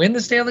Cup didn't win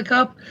the Stanley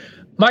Cup,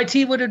 my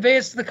team would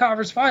advance to the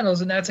conference finals,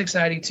 and that's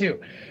exciting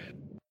too.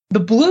 The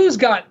Blues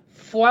got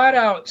flat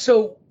out.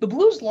 So the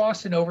Blues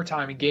lost in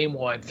overtime in Game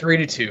 1,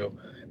 3-2,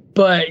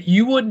 but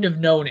you wouldn't have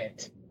known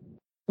it.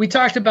 We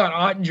talked about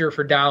Ottinger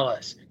for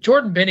Dallas.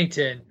 Jordan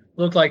Binnington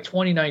looked like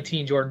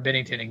 2019 Jordan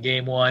Binnington in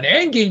Game 1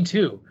 and Game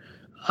 2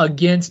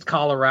 against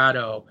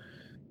Colorado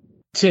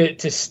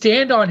to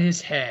stand on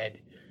his head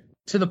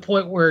to the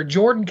point where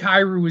Jordan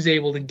Kyrou was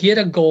able to get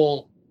a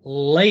goal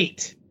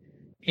late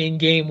in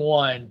Game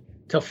 1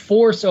 to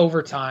force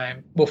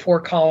overtime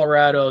before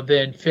Colorado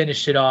then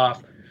finished it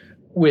off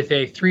with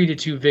a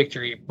 3-2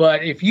 victory.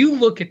 But if you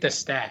look at the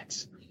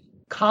stats,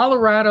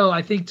 Colorado,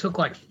 I think, took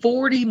like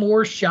 40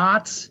 more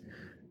shots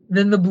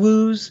than the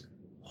Blues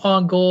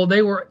on goal.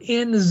 They were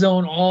in the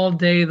zone all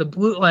day. The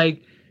Blue,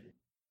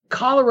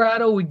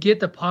 Colorado would get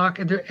the puck.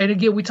 And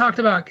again, we talked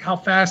about how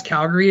fast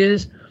Calgary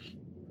is.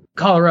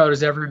 Colorado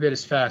is every bit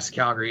as fast as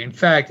Calgary. In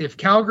fact, if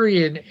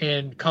Calgary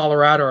and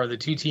Colorado are the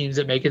 2 teams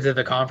that make it to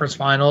the conference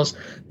finals,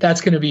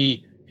 that's going to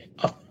be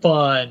a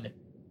fun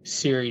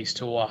series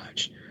to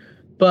watch.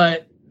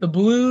 But the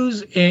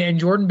Blues and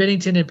Jordan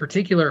Binnington in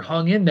particular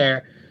hung in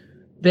there.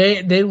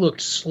 They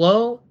looked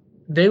slow.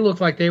 They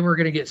looked like they were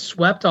going to get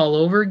swept all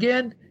over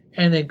again.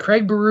 And then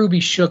Craig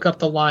Berube shook up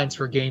the lines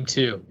for Game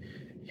 2.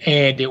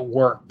 And it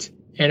worked.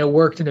 And it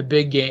worked in a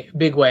big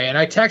way. And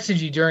I texted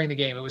you during the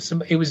game. It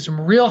was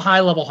some real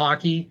high level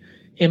hockey,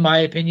 in my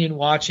opinion,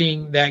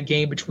 watching that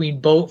game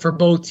for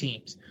both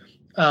teams.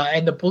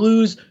 And the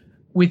Blues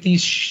with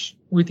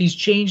these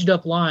changed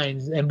up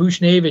lines and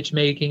Buchnevich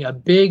making a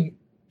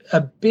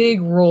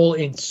big role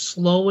in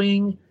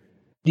slowing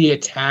the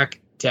attack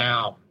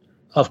down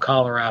of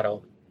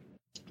Colorado.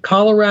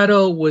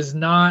 Colorado was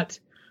not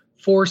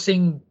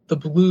forcing the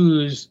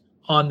Blues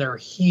on their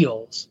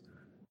heels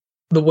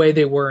the way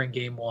they were in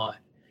Game 1.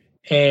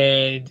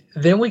 And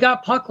then we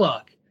got puck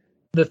luck.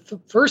 the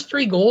first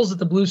 3 goals that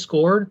the Blues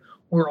scored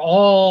were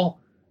all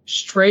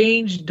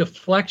strange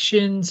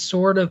deflection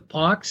sort of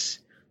pucks.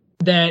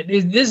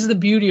 This is the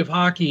beauty of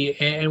hockey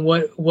and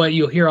what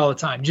you'll hear all the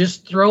time.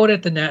 Just throw it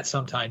at the net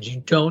sometimes.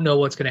 You don't know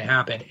what's going to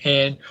happen.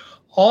 And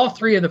all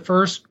 3 of the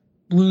first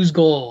Blues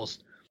goals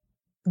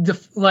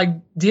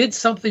did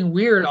something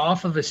weird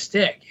off of a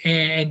stick.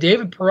 And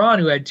David Perron,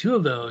 who had 2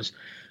 of those,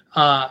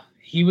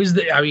 he was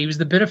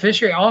the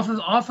beneficiary off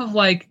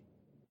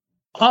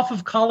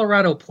of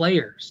Colorado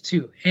players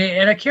too.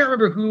 And I can't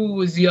remember who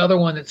was the other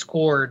one that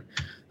scored.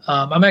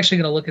 I'm actually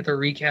going to look at the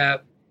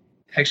recap,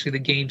 actually the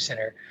Game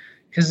Center,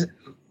 because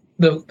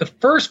the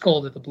first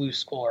goal that the Blues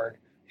scored,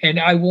 and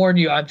I warn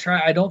you,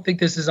 I don't think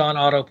this is on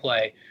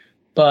autoplay,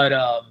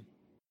 but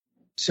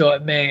so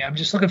it may. I'm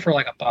just looking for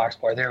like a box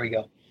score. There we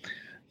go.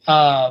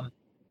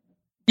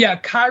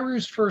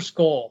 Kairu's first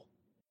goal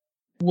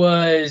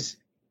was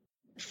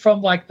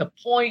from like the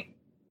point.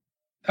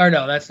 Or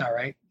no, that's not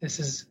right. This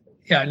is.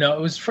 Yeah, no,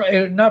 it was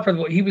not for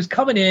the. He was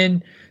coming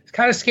in,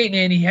 kind of skating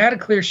in. He had a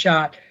clear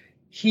shot.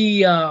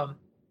 He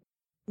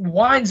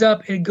winds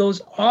up and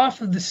goes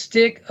off of the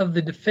stick of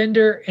the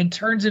defender and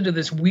turns into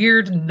this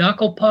weird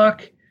knuckle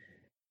puck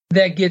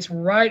that gets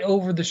right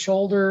over the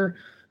shoulder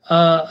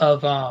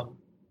of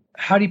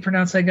how do you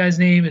pronounce that guy's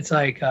name? It's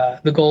like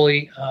the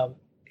goalie.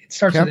 It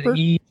starts with an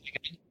E.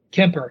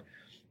 Kemper.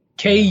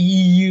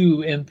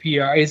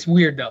 Kumpr. It's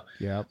weird though.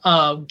 Yeah.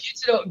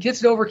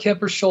 Gets it over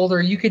Kemper's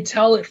shoulder. You could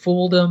tell it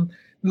fooled him.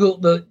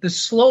 The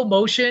slow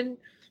motion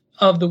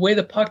of the way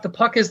the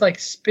puck is like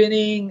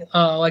spinning.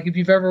 Like if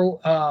you've ever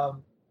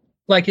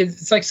like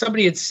it's like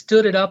somebody had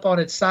stood it up on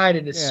its side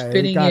and it's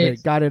spinning.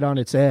 Got it on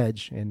its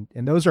edge, and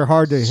those are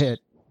hard to hit.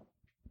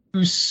 It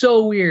was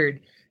so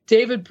weird.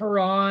 David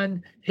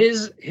Perron,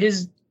 his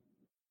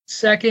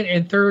second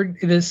and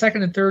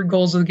third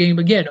goals of the game,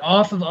 again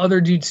off of other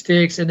dude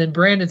sticks, and then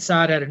Brandon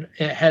Saad had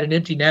an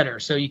empty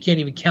netter, so you can't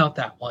even count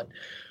that one,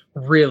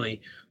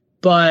 really.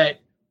 But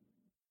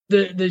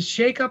the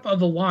shakeup of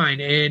the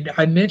line, and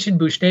I mentioned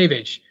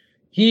Buchnevich,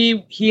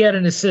 he had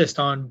an assist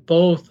on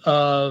both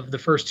of the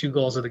first 2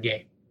 goals of the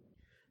game,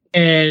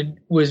 and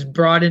was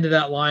brought into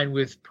that line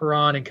with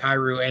Perron and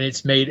Kyrou, and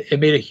it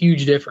made a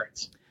huge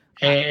difference.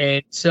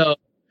 And so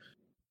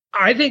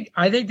I think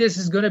this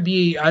is going to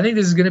be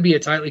a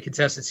tightly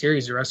contested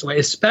series the rest of the way,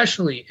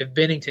 especially if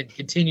Binnington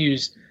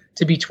continues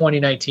to be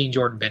 2019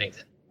 Jordan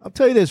Binnington. I'll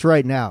tell you this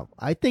right now.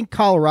 I think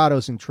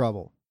Colorado's in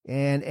trouble,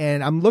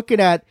 and I'm looking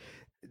at.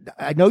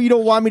 I know you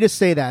don't want me to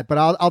say that, but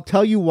I'll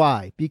tell you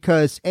why.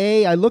 Because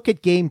I look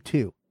at Game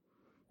 2,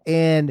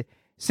 and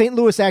St.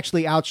 Louis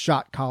actually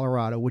outshot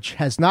Colorado, which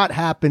has not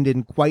happened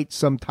in quite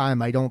some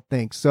time, I don't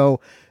think. So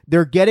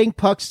they're getting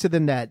pucks to the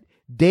net.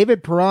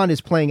 David Perron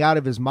is playing out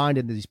of his mind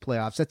in these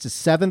playoffs. That's his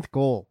 7th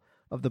goal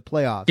of the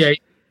playoffs. Yeah,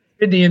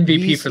 the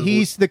MVP for the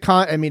he's the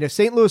con. I mean, if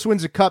St. Louis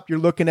wins a cup, you're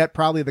looking at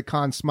probably the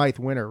Conn Smythe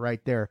winner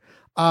right there.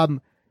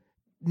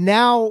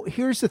 Now,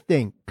 here's the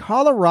thing.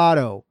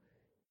 Colorado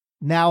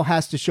now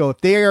has to show if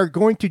they are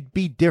going to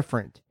be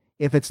different,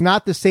 if it's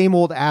not the same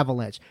old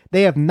Avalanche.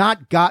 They have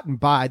not gotten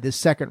by this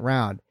second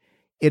round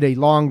in a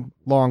long,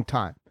 long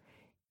time.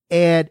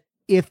 And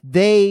if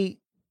they've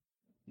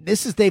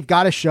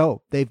got to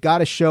show. They've got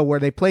to show. Where are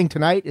they playing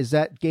tonight? Is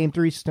that Game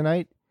 3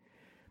 tonight?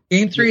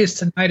 Game 3 is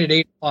tonight at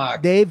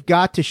 8:00. They've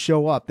got to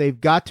show up. They've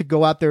got to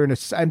go out there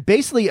and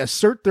basically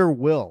assert their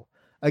will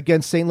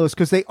against St. Louis,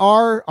 because they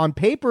are, on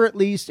paper at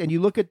least, and you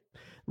look at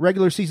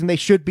regular season, they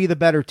should be the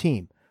better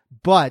team.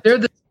 But they're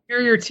the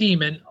superior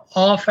team in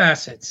all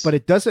facets. But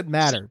it doesn't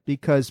matter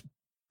because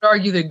I would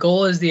argue that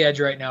goal is the edge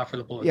right now for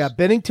the Blues. Yeah,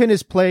 Binnington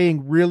is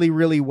playing really,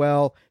 really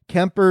well.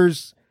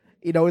 Kemper's,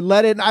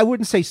 let in, I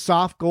wouldn't say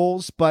soft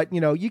goals, but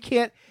you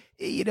can't,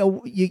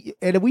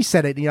 and we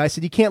said it, I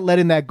said, you can't let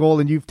in that goal,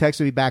 and you've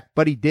texted me back,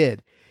 but he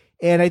did.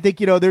 And I think,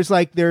 there's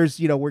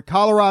where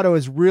Colorado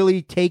is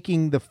really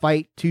taking the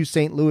fight to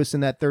St. Louis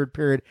in that third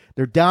period.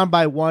 They're down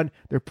by 1.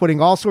 They're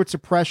putting all sorts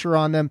of pressure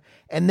on them.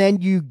 And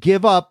then you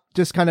give up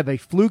just kind of a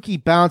fluky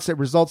bounce that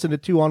results in a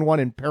 2-on-1,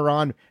 and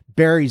Perron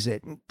buries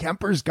it. And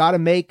Kemper's got to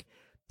make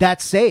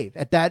that save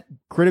at that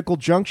critical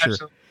juncture.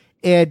 Absolutely.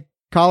 And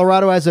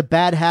Colorado has a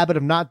bad habit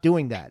of not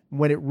doing that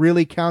when it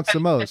really counts the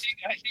most.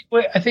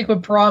 I think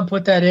when Perron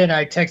put that in,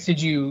 I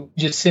texted you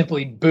just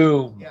simply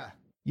boom. Yeah,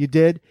 you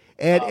did.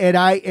 And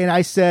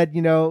I said,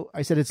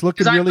 it's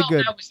looking really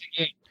good. That was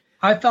the game.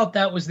 I felt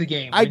that was the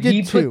game. I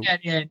did too. Put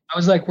that in, I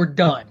was like, we're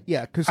done.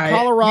 Yeah, because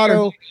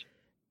Colorado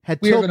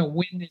we are going to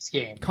win this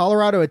game.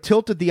 Colorado had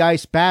tilted the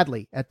ice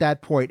badly at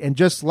that point, and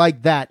just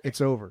like that, it's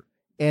over.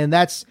 And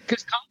that's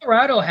because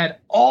Colorado had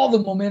all the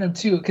momentum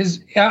too. Because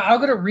I'll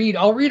read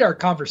our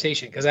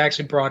conversation because I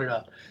actually brought it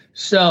up.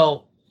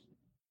 So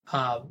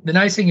the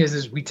nice thing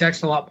is we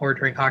text a lot more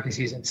during hockey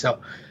season.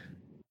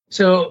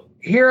 So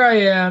here I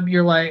am.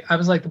 I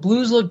was like, the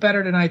Blues look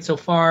better tonight so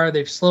far.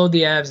 They've slowed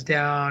the Avs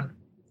down.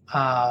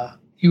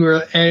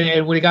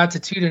 And when it got to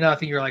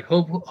 2-0, you're like,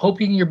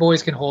 hoping your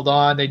boys can hold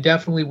on. They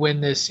definitely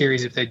win this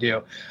series if they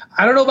do.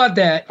 I don't know about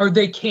that, or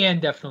they can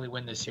definitely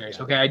win this series.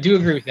 Okay, I do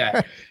agree with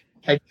that.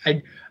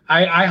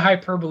 I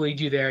hyperbolated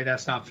you there.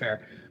 That's not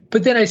fair.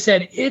 But then I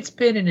said, it's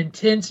been an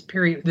intense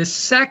period. The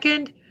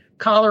second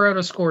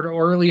Colorado scored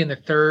early in the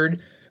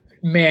third,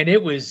 man,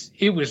 it was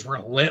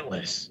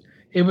relentless.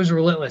 It was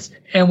relentless.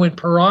 And when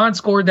Perron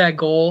scored that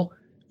goal,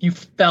 you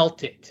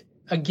felt it.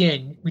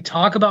 Again, we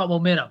talk about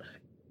momentum.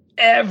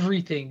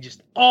 Everything,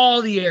 just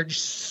all the air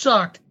just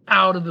sucked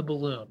out of the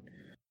balloon.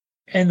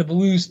 And the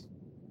Blues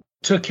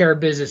took care of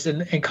business.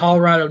 And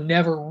Colorado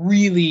never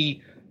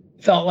really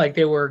felt like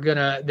they were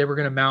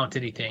gonna mount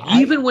anything.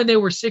 Even when they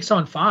were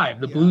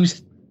 6-on-5, the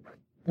Blues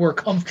were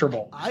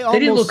comfortable. They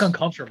didn't look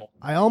uncomfortable.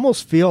 I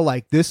almost feel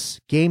like this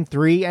game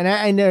 3, and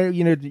I know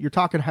you're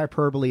talking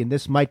hyperbole, and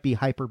this might be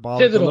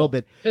hyperbolic a little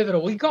bit.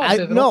 Pivotal. We call it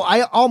pivotal. No,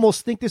 I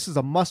almost think this is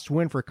a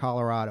must-win for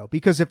Colorado,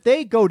 because if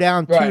they go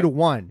down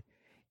 2-1,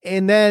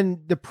 and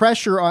then the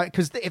pressure on,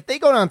 because if they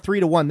go down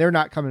 3-1, they're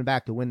not coming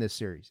back to win this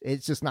series.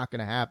 It's just not going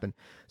to happen.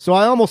 So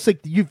I almost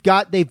think they've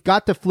got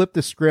to flip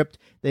the script.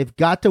 They've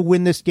got to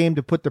win this game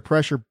to put the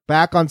pressure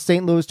back on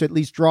St. Louis to at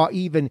least draw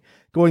even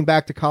going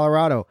back to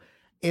Colorado.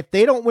 If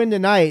they don't win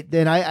tonight,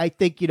 then I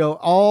think,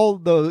 all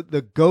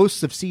the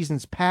ghosts of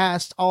seasons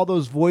past, all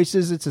those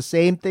voices, it's the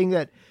same thing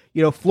that,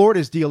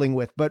 Florida's dealing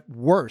with, but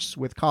worse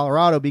with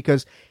Colorado,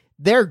 because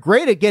they're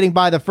great at getting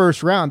by the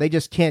first round. They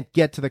just can't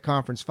get to the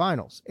conference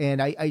finals.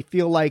 And I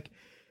feel like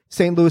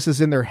St. Louis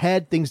is in their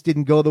head. Things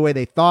didn't go the way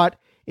they thought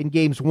in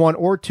games 1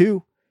 or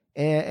 2.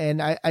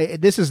 And I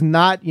this is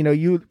not,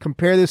 you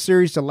compare this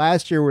series to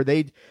last year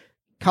where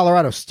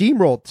Colorado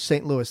steamrolled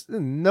St. Louis,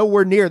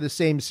 nowhere near the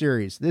same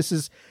series. This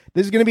is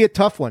going to be a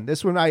tough one.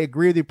 This one, I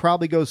agree with you,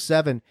 probably goes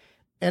 7.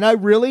 And I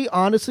really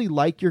honestly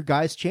like your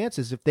guys'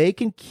 chances. If they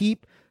can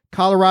keep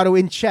Colorado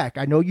in check,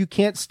 I know you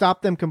can't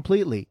stop them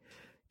completely.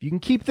 If you can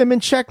keep them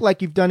in check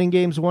like you've done in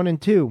games 1 and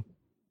 2,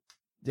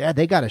 yeah,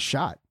 they got a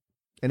shot,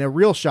 and a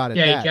real shot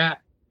at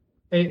that.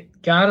 They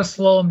got to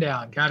slow them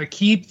down. Got to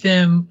keep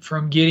them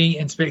from getting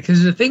in space.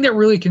 Because the thing that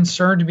really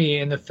concerned me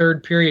in the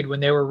third period when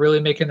they were really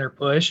making their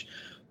push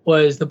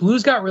was the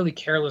Blues got really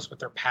careless with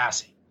their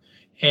passing,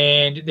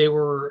 and they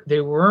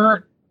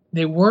weren't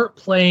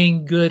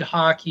playing good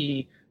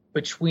hockey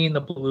between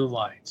the blue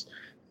lines.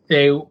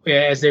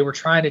 As they were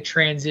trying to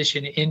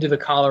transition into the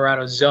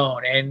Colorado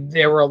zone, and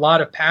there were a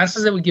lot of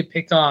passes that would get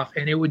picked off,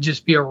 and it would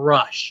just be a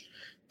rush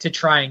to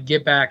try and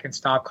get back and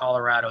stop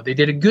Colorado. They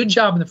did a good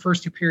job in the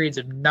first 2 periods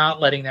of not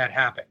letting that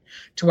happen,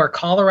 to where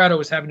Colorado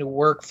was having to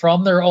work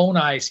from their own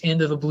ice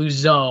into the Blues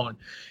zone,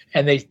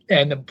 and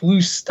the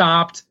Blues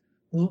stopped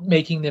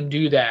making them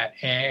do that,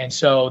 and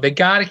so they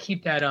got to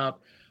keep that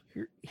up.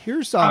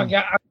 Here's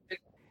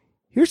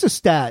a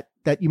stat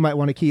that you might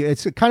want to keep.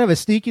 It's kind of a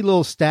sneaky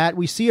little stat.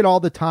 We see it all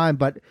the time,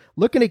 but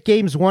looking at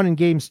games 1 and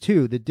games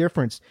 2, the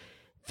difference,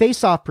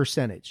 face-off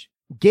percentage.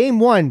 Game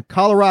 1,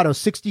 Colorado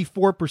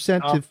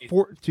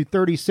 64% to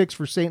 36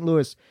 for St.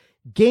 Louis.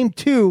 Game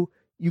 2,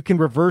 you can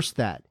reverse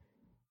that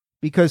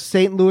because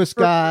St. Louis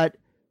got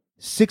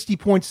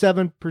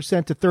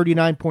 60.7% to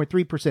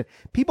 39.3%.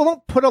 People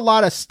don't put a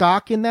lot of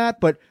stock in that,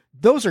 but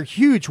those are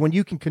huge when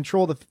you can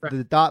control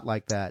the dot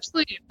like that.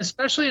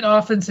 Especially an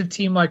offensive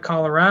team like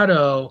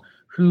Colorado,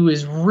 who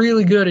is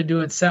really good at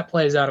doing set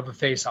plays out of a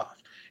faceoff.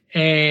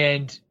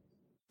 And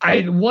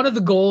one of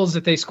the goals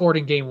that they scored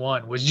in game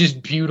 1 was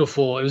just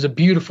beautiful. It was a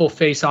beautiful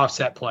faceoff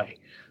set play.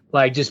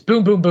 Like just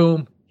boom, boom,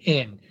 boom,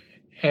 in.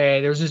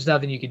 And there's just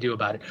nothing you can do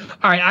about it.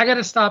 All right, I got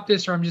to stop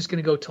this or I'm just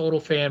going to go total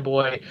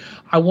fanboy.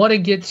 I want to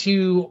get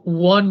to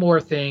one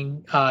more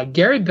thing.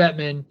 Gary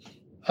Bettman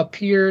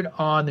appeared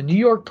on the New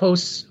York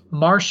Post's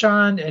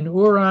Marchand and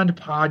Urand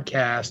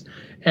podcast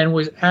and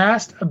was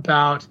asked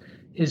about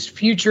his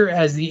future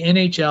as the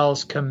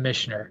NHL's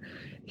commissioner.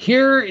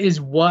 Here is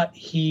what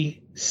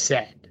he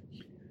said.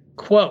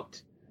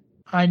 Quote,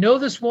 I know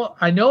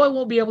I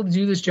won't be able to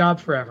do this job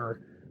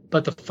forever,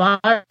 but the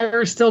fire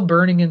is still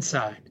burning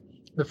inside.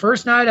 The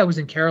first night I was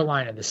in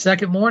Carolina. The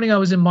second morning I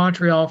was in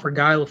Montreal for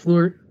Guy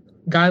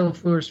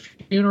Lafleur's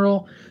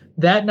funeral.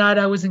 That night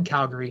I was in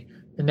Calgary.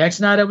 The next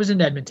night I was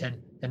in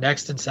Edmonton. The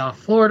next in South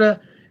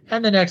Florida.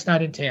 And the next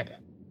night in Tampa.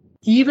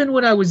 Even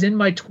when I was in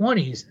my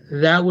 20s,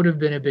 that would have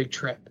been a big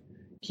trip.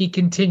 He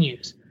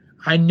continues,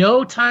 I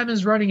know time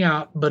is running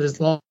out, but as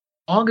long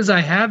as I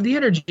have the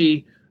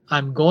energy,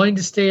 I'm going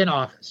to stay in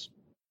office.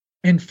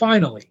 And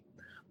finally,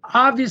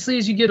 obviously,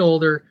 as you get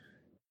older,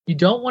 you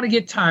don't want to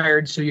get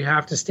tired, so you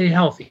have to stay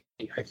healthy.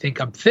 I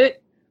think I'm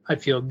fit. I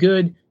feel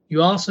good.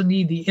 You also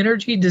need the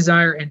energy,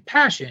 desire, and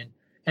passion,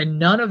 and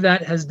none of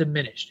that has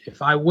diminished.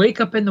 If I wake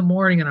up in the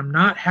morning and I'm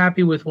not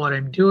happy with what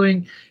I'm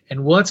doing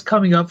and what's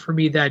coming up for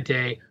me that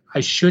day,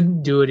 I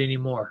shouldn't do it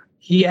anymore.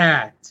 He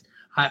adds,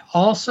 I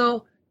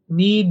also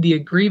need the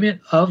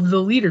agreement of the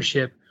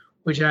leadership,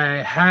 which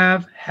I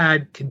have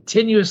had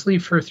continuously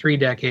for 3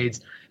 decades,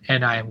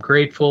 and I am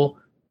grateful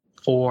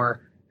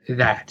for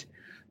that.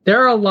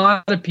 There are a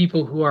lot of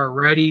people who are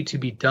ready to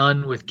be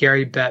done with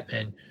Gary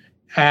Bettman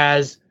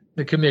as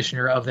the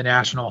commissioner of the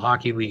National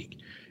Hockey League.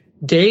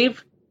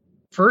 Dave,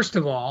 first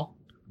of all,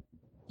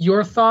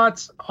 your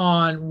thoughts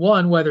on,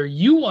 one, whether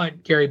you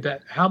want Gary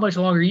Bettman, how much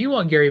longer you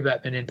want Gary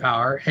Bettman in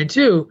power, and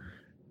 2,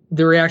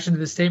 the reaction to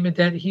the statement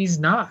that he's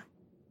not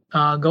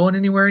going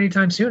anywhere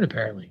anytime soon,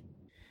 apparently.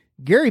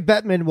 Gary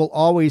Bettman will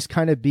always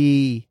kind of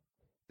be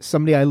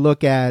somebody I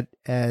look at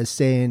as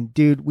saying,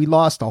 dude, we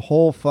lost a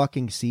whole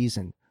fucking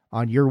season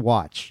on your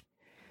watch.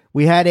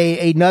 We had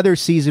another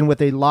season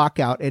with a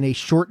lockout and a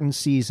shortened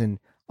season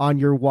on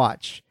your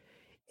watch.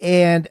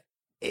 And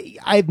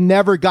I've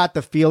never got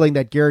the feeling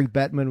that Gary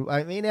Bettman,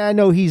 I mean, I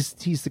know he's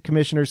the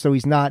commissioner, so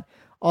he's not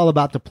all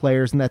about the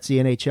players, and that's the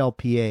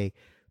NHLPA.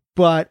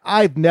 But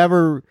I've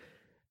never,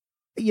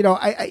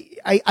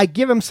 I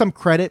give him some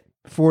credit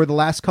for the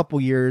last couple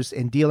years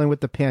in dealing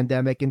with the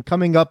pandemic and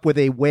coming up with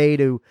a way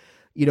to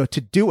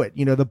do it,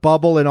 the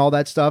bubble and all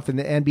that stuff. And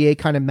the NBA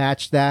kind of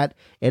matched that.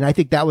 And I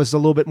think that was a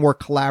little bit more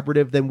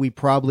collaborative than we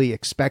probably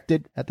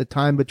expected at the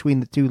time between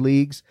the two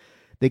leagues.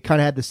 They kind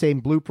of had the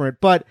same blueprint,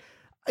 but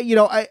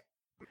I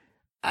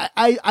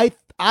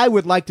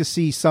would like to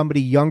see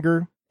somebody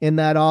younger in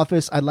that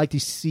office. I'd like to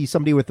see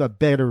somebody with a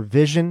better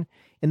vision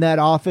in that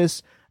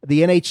office.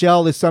 The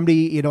NHL is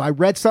somebody, I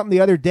read something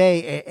the other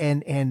day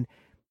and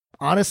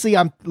honestly,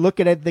 I'm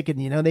looking at it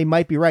thinking, they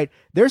might be right.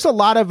 There's a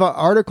lot of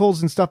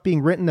articles and stuff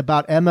being written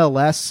about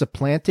MLS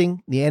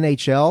supplanting the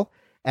NHL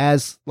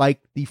as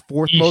like the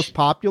fourth most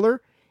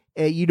popular.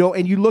 And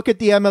you look at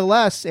the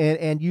MLS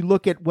and you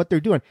look at what they're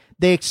doing.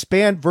 They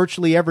expand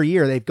virtually every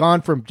year. They've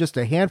gone from just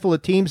a handful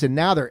of teams and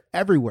now they're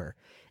everywhere.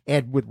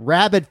 And with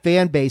rabid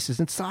fan bases,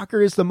 and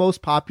soccer is the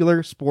most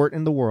popular sport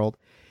in the world.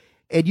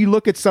 And you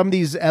look at some of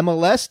these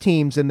MLS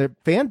teams and their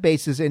fan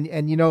bases, and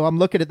I'm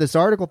looking at this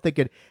article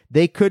thinking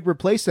they could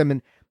replace them,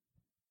 and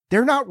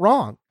they're not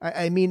wrong.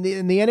 I mean,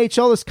 the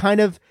NHL is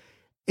kind of,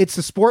 it's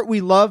a sport we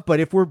love,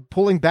 but if we're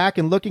pulling back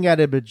and looking at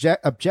it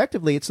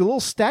objectively, it's a little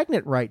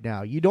stagnant right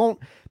now.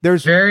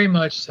 There's very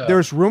much so.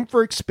 There's room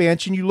for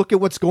expansion. You look at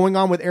what's going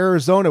on with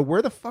Arizona.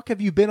 Where the fuck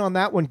have you been on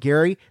that one,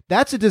 Gary?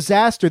 That's a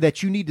disaster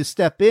that you need to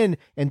step in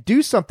and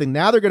do something.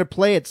 Now they're going to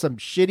play at some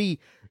shitty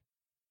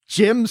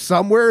gym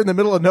somewhere in the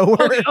middle of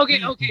nowhere.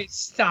 Okay,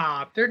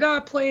 stop. They're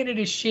not playing at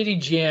a shitty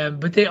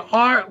gym, but they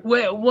are.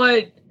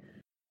 What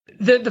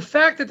the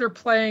fact that they're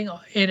playing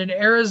in an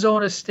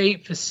Arizona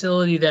State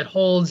facility that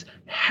holds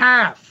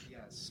half,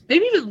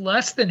 maybe even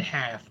less than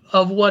half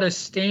of what a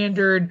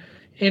standard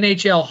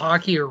NHL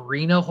hockey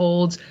arena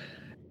holds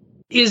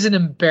is an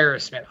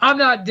embarrassment. I'm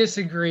not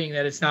disagreeing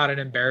that it's not an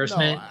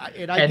embarrassment,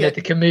 and that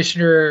the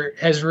commissioner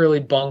has really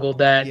bungled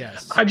that.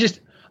 Yes. I'm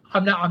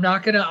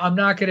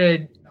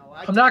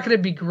not gonna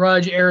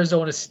begrudge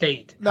Arizona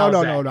State. No.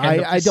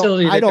 I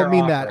don't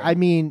mean that. I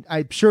mean,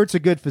 I'm sure it's a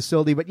good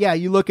facility, but yeah,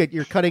 you look at,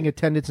 you're cutting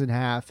attendance in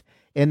half,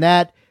 and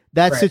that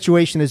right.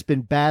 Situation has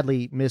been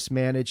badly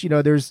mismanaged.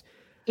 There's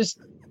just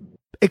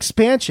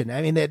expansion.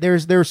 I mean,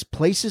 there's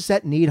places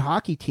that need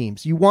hockey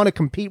teams. You want to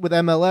compete with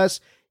MLS,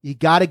 you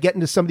got to get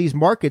into some of these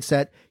markets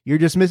that you're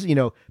just missing.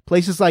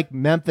 Places like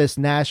Memphis,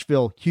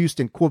 Nashville,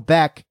 Houston,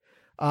 Quebec.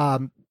 There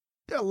are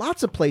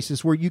lots of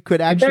places where you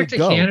could actually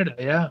go.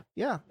 Canada,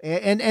 yeah,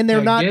 and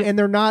they're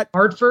not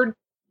Hartford.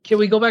 Can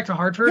we go back to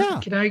Hartford? Yeah.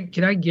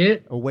 Can I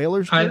get a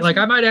Whalers? I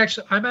might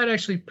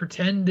actually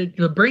pretend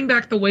to bring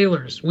back the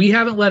Whalers. We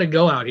haven't let it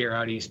go out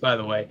east, by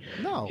the way.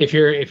 No. If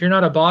you're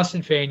not a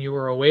Boston fan, you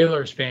were a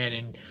Whalers fan,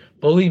 and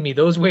believe me,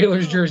 those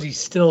Whalers jerseys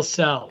still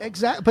sell.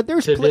 Exactly, but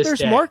there's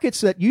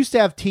markets that used to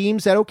have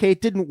teams that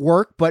it didn't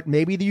work, but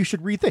maybe you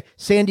should rethink.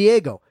 San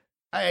Diego,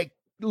 I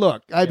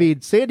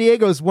mean, San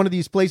Diego is one of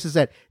these places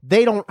that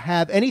they don't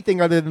have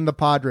anything other than the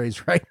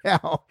Padres right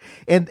now,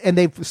 and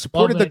they've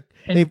supported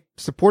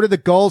supported the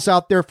Gulls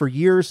out there for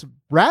years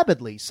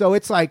rabidly. So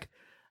it's like,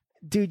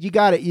 dude, you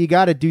got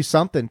to do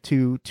something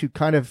to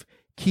kind of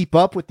keep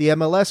up with the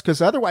MLS,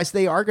 because otherwise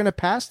they are going to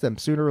pass them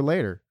sooner or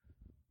later.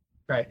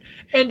 Right,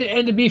 and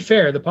to be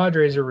fair, the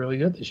Padres are really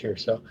good this year,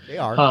 so they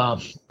are.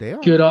 They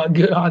are good on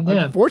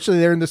them. Unfortunately,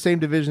 they're in the same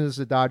division as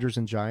the Dodgers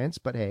and Giants,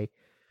 but hey.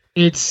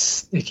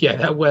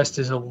 That West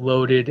is a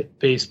loaded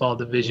baseball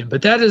division,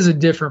 but that is a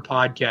different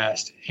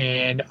podcast.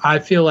 And I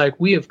feel like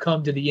we have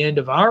come to the end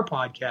of our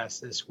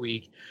podcast this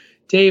week.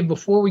 Dave,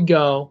 before we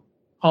go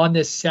on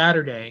this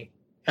Saturday,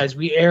 as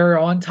we air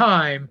on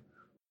time,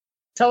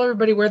 tell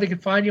everybody where they can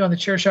find you on the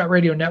Chairshot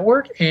Radio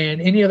Network and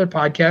any other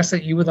podcasts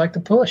that you would like to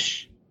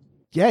push.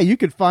 Yeah, you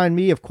can find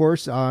me, of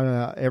course,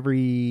 on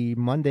every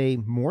Monday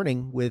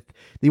morning with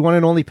the one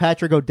and only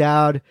Patrick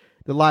O'Dowd,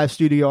 the live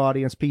studio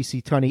audience,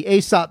 PC Tunney,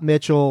 Aesop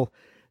Mitchell,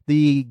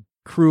 the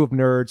crew of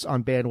nerds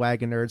on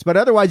Bandwagon Nerds. But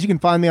otherwise, you can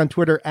find me on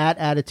Twitter at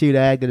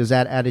AttitudeAg, that is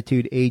at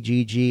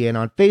AttitudeAGG, and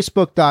on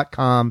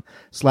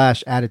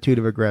Facebook.com/Attitude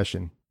of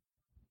Aggression.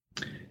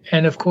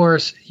 And of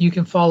course, you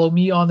can follow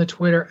me on the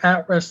Twitter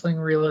at Wrestling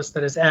Realist,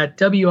 that is at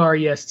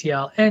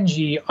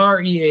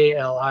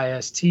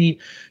WRESTLNGREALIST.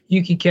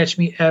 You can catch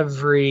me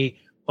it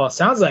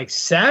sounds like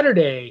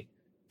Saturday,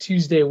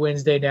 Tuesday,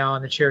 Wednesday now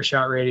on the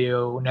Chairshot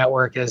Radio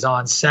Network. Is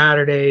on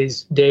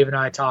Saturdays. Dave and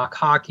I talk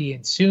hockey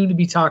and soon to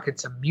be talking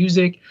some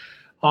music.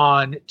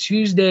 On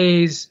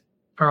Tuesdays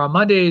or on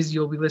Mondays,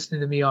 you'll be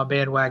listening to me on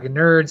Bandwagon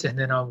Nerds. And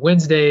then on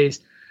Wednesdays,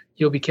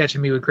 you'll be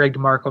catching me with Greg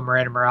DeMarco,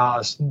 Miranda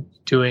Morales,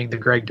 doing the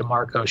Greg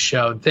DeMarco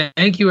Show.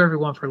 Thank you,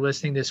 everyone, for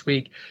listening this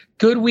week.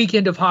 Good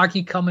weekend of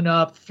hockey coming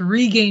up.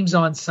 3 games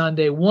on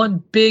Sunday.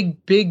 1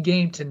 big, big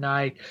game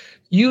tonight.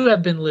 You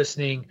have been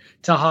listening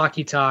to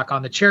Hockey Talk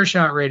on the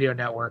Chairshot Radio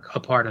Network, a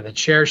part of the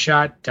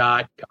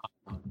Chairshot.com.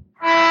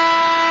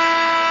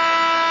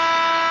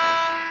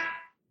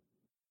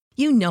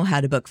 You know how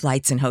to book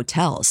flights and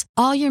hotels.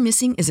 All you're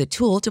missing is a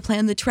tool to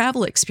plan the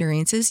travel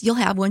experiences you'll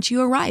have once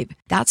you arrive.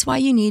 That's why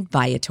you need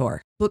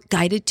Viator. Book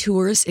guided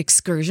tours,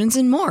 excursions,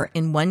 and more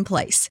in one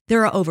place.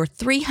 There are over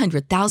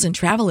 300,000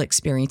 travel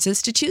experiences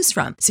to choose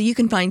from, so you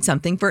can find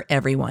something for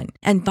everyone.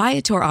 And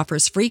Viator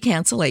offers free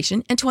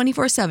cancellation and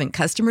 24/7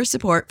 customer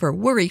support for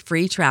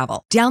worry-free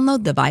travel.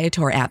 Download the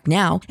Viator app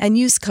now and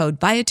use code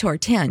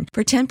Viator10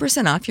 for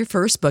 10% off your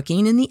first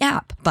booking in the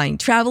app. Find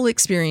travel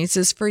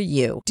experiences for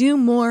you. Do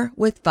more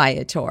with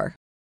Viator.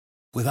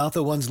 Without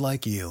the ones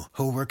like you,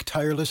 who work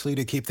tirelessly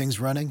to keep things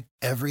running,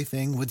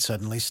 everything would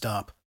suddenly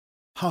stop.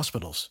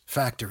 Hospitals,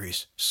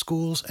 factories,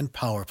 schools, and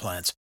power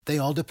plants, they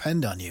all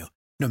depend on you.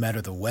 No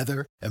matter the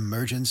weather,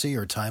 emergency,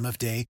 or time of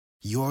day,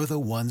 you're the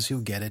ones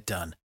who get it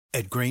done.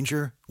 At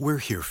Grainger, we're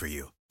here for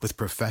you with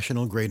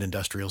professional-grade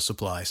industrial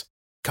supplies.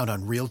 Count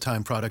on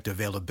real-time product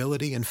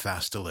availability and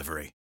fast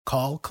delivery.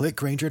 Call, click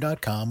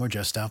Grainger.com, or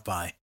just stop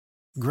by.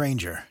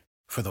 Grainger,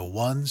 for the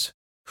ones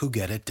who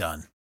get it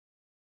done.